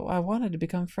first, but I wanted to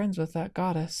become friends with that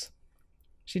goddess.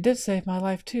 She did save my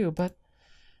life too, but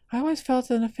I always felt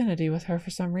an affinity with her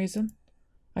for some reason.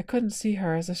 I couldn't see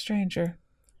her as a stranger.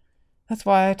 That's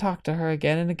why I talked to her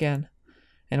again and again.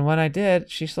 And when I did,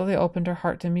 she slowly opened her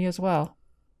heart to me as well.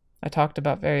 I talked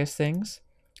about various things.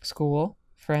 School,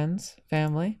 friends,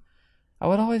 family. I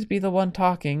would always be the one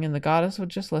talking, and the goddess would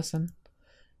just listen.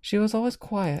 She was always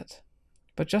quiet.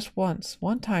 But just once,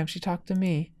 one time she talked to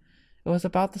me. It was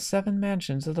about the 7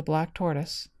 mansions of the Black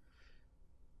Tortoise.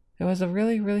 It was a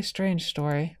really, really strange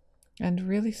story, and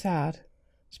really sad.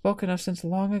 Spoken of since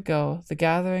long ago, the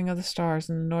gathering of the stars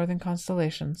in the northern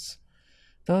constellations.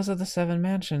 Those are the 7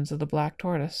 mansions of the Black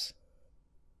Tortoise.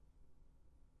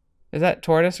 Is that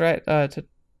tortoise, right?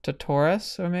 To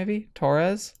Taurus, or maybe?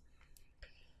 Torres?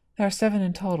 There are 7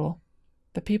 in total.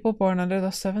 The people born under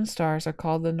those 7 stars are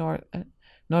called the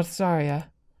Northaria.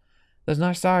 The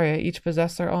Northaria each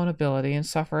possess their own ability and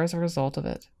suffer as a result of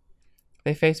it.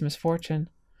 They face misfortune.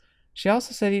 She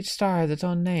also said each star has its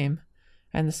own name,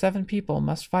 and the 7 people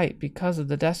must fight because of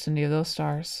the destiny of those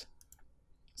stars.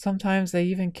 Sometimes they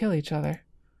even kill each other,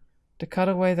 to cut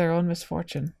away their own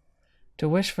misfortune, to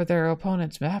wish for their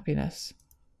opponent's happiness,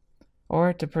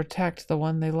 or to protect the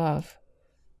one they love.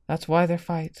 That's why they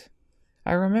fight.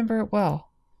 I remember it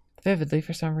well, vividly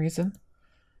for some reason,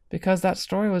 because that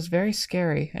story was very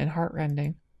scary and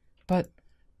heartrending. But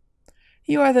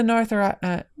you are the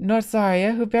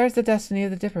Northaria who bears the destiny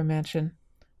of the Dipper Mansion.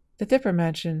 The Dipper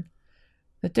Mansion,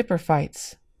 the Dipper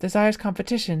fights, desires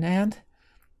competition, and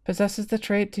possesses the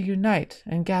trait to unite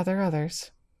and gather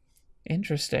others.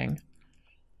 Interesting.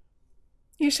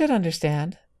 You should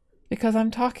understand, because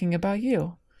I'm talking about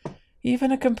you.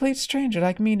 Even a complete stranger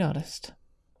like me noticed.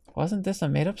 Wasn't this a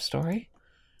made-up story?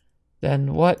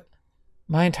 Then what?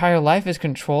 My entire life is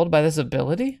controlled by this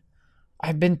ability?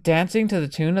 I've been dancing to the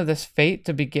tune of this fate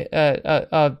to being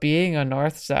a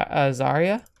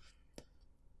Northaria?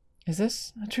 Is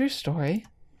this a true story?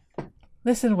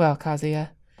 Listen well,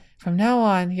 Kazuya. From now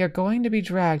on, you're going to be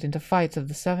dragged into fights of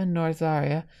the 7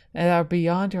 Northaria that are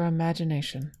beyond your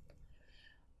imagination.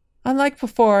 Unlike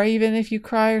before, even if you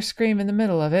cry or scream in the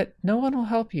middle of it, no one will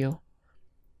help you.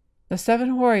 The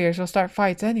 7 warriors will start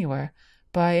fights anywhere,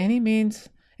 by any means,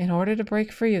 in order to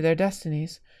break free of their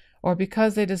destinies, or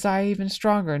because they desire even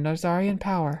stronger Northarian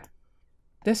power.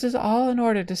 This is all in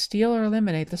order to steal or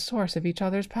eliminate the source of each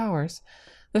other's powers,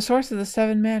 the source of the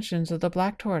 7 mansions of the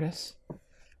Black Tortoise.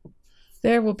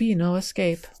 There will be no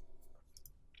escape.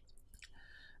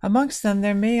 Amongst them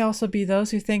there may also be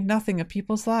those who think nothing of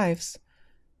people's lives.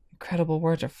 Incredible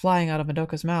words are flying out of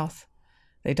Madoka's mouth.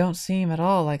 They don't seem at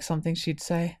all like something she'd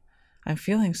say. I'm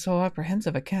feeling so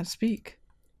apprehensive I can't speak.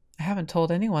 I haven't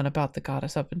told anyone about the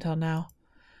goddess up until now.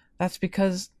 That's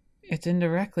because it's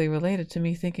indirectly related to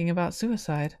me thinking about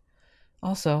suicide.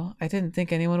 Also, I didn't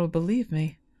think anyone would believe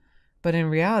me. But in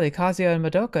reality, Kazuya and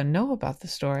Madoka know about the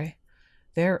story.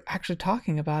 They're actually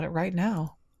talking about it right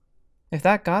now. If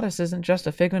that goddess isn't just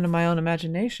a figment of my own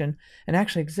imagination and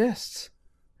actually exists.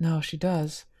 No, she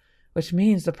does. Which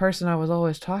means the person I was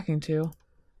always talking to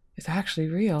is actually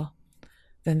real.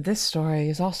 Then this story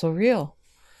is also real.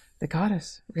 The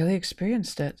goddess really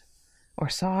experienced it, or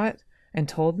saw it, and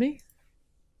told me?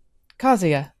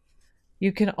 Kazuya,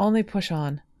 you can only push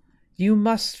on. You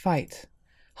must fight.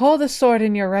 Hold a sword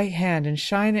in your right hand and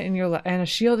shine it in your and a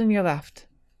shield in your left.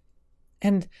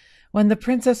 And when the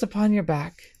princess upon your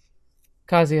back,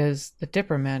 Kazuya is the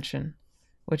Dipper Mansion,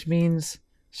 which means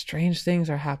strange things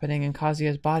are happening in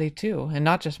Kazuya's body too, and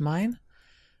not just mine.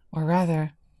 Or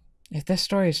rather, if this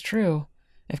story is true,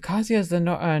 if Kazuya is the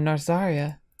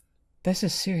Northaria, this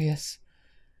is serious.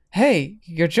 Hey,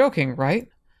 you're joking, right?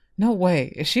 No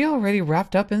way. Is she already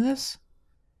wrapped up in this?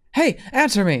 Hey,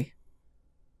 answer me!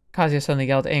 Kazuya suddenly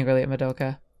yelled angrily at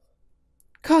Madoka.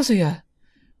 Kazuya!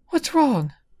 What's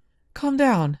wrong? Calm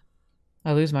down.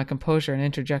 I lose my composure and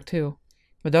interject too.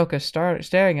 Madoka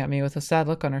staring at me with a sad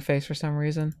look on her face for some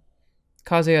reason.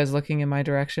 Kazuya is looking in my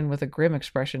direction with a grim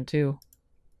expression too.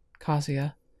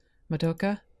 Kazuya.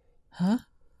 Madoka? Huh?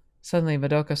 Suddenly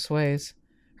Madoka sways.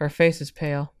 Her face is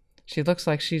pale. She looks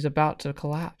like she's about to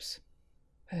collapse.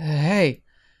 Hey!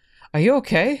 Are you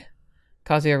okay?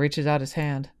 Kazuya reaches out his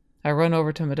hand. I run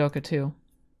over to Madoka too.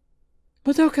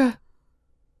 Madoka!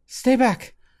 Stay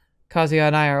back! Kazuya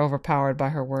and I are overpowered by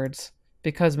her words,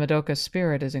 because Madoka's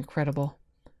spirit is incredible.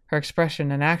 Her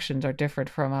expression and actions are different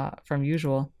from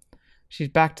usual. She's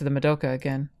back to the Madoka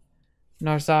again.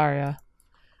 Narzaria.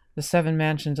 The 7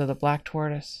 mansions of the Black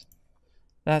Tortoise.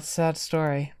 That sad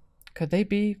story. Could they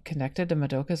be connected to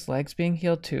Madoka's legs being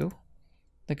healed too?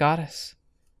 The goddess.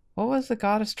 What was the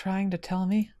goddess trying to tell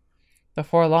me?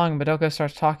 Before long, Madoka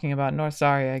starts talking about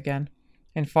Narzaria again,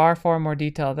 in far more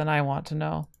detail than I want to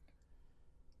know.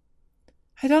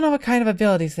 I don't know what kind of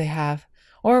abilities they have,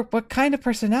 or what kind of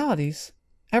personalities.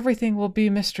 Everything will be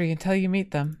mystery until you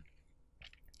meet them.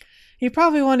 You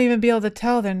probably won't even be able to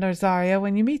tell they're Narzaria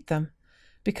when you meet them,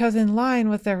 because in line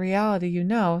with their reality the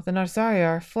Narzaria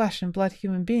are flesh and blood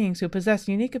human beings who possess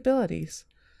unique abilities.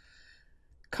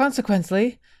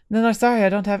 Consequently, the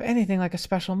Narzaria don't have anything like a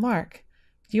special mark.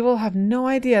 You will have no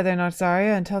idea they're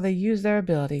Narzaria until they use their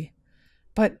ability.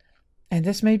 But, and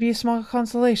this may be a small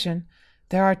consolation,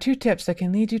 there are 2 tips that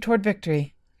can lead you toward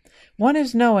victory. One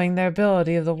is knowing the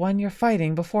ability of the one you're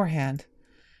fighting beforehand.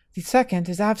 The second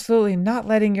is absolutely not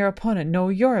letting your opponent know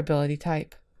your ability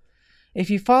type. If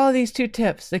you follow these 2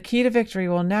 tips, the key to victory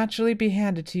will naturally be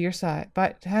handed to your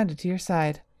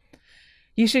side.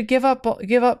 You should give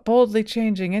up boldly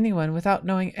changing anyone without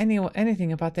knowing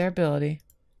anything about their ability.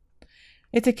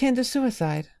 It's akin to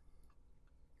suicide.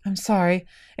 I'm sorry,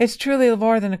 it's truly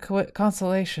more than a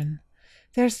consolation.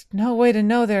 There's no way to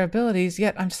know their abilities,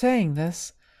 yet I'm saying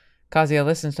this. Kazuya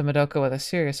listens to Madoka with a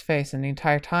serious face, and the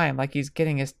entire time like he's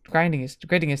gritting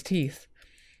his teeth.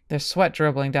 There's sweat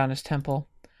dribbling down his temple.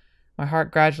 My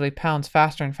heart gradually pounds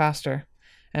faster and faster,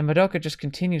 and Madoka just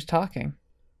continues talking.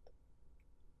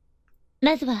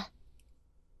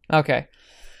 Okay.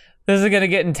 This is gonna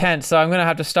get intense, so I'm gonna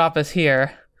have to stop us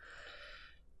here.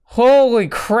 Holy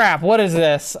crap, what is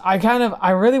this?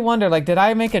 I really wonder, like, did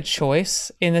I make a choice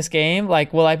in this game?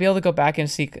 Like, will I be able to go back and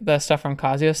see the stuff from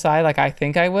Kazuya's side like I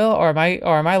think I will, or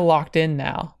am I locked in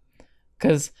now?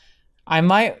 Because I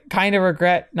might kind of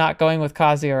regret not going with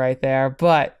Kazuya right there,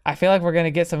 but I feel like we're going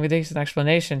to get some decent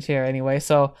explanations here anyway,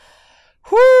 so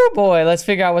whoo boy, let's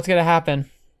figure out what's going to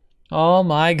happen. Oh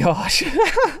my gosh.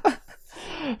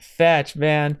 Fetch,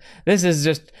 man. This is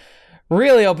just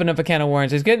really opened up a can of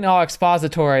worms. It's getting all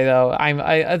expository though.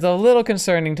 It's a little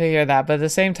concerning to hear that, but at the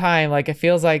same time, like, it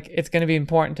feels like it's going to be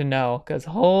important to know, because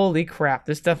holy crap,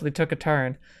 this definitely took a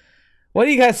turn. What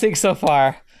do you guys think so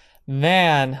far?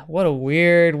 Man, what a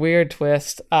weird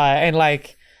twist. And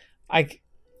like,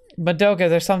 Madoka,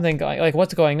 there's something going, like,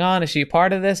 what's going on? Is she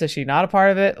part of this? Is she not a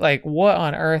part of it? Like, what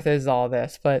on earth is all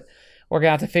this? But we're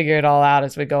gonna have to figure it all out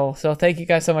as we go. So thank you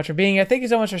guys so much for being here. Thank you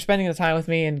so much for spending the time with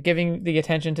me and giving the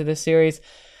attention to this series.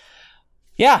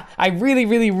 Yeah, I really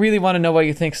want to know what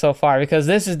you think so far, because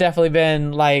this has definitely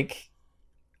been like,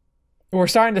 we're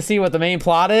starting to see what the main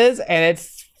plot is, and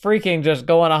it's freaking just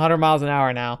going 100 miles an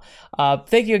hour now.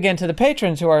 Thank you again to the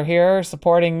patrons who are here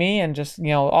supporting me and just, you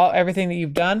know, everything that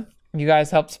you've done. You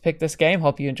guys helped pick this game.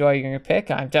 Hope you enjoy your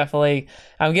pick. I'm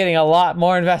getting a lot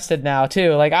more invested now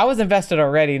too. Like, I was invested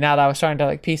already now that I was trying to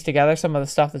like piece together some of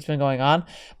the stuff that's been going on,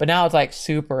 but now it's like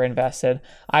super invested.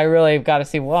 I really got to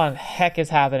see what the heck is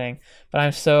happening, but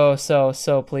I'm so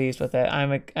pleased with it.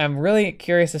 I'm really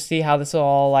curious to see how this will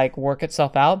all like work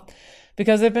itself out,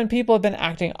 because people have been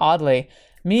acting oddly.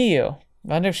 Miyu,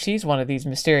 I wonder if she's one of these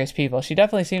mysterious people. She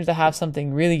definitely seems to have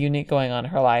something really unique going on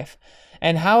in her life.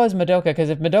 And how is Madoka?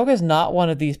 Because if Madoka is not one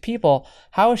of these people,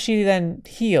 how is she then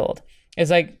healed?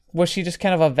 Was she just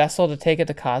kind of a vessel to take it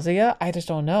to Kazuya? I just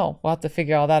don't know. We'll have to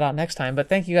figure all that out next time. But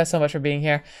thank you guys so much for being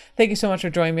here. Thank you so much for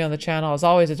joining me on the channel. As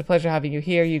always, it's a pleasure having you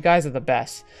here. You guys are the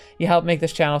best. You help make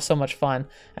this channel so much fun,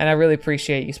 and I really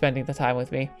appreciate you spending the time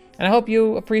with me. And I hope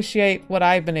you appreciate what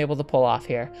I've been able to pull off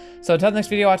here. So until the next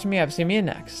video watching me, I've seen you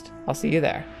next. I'll see you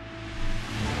there.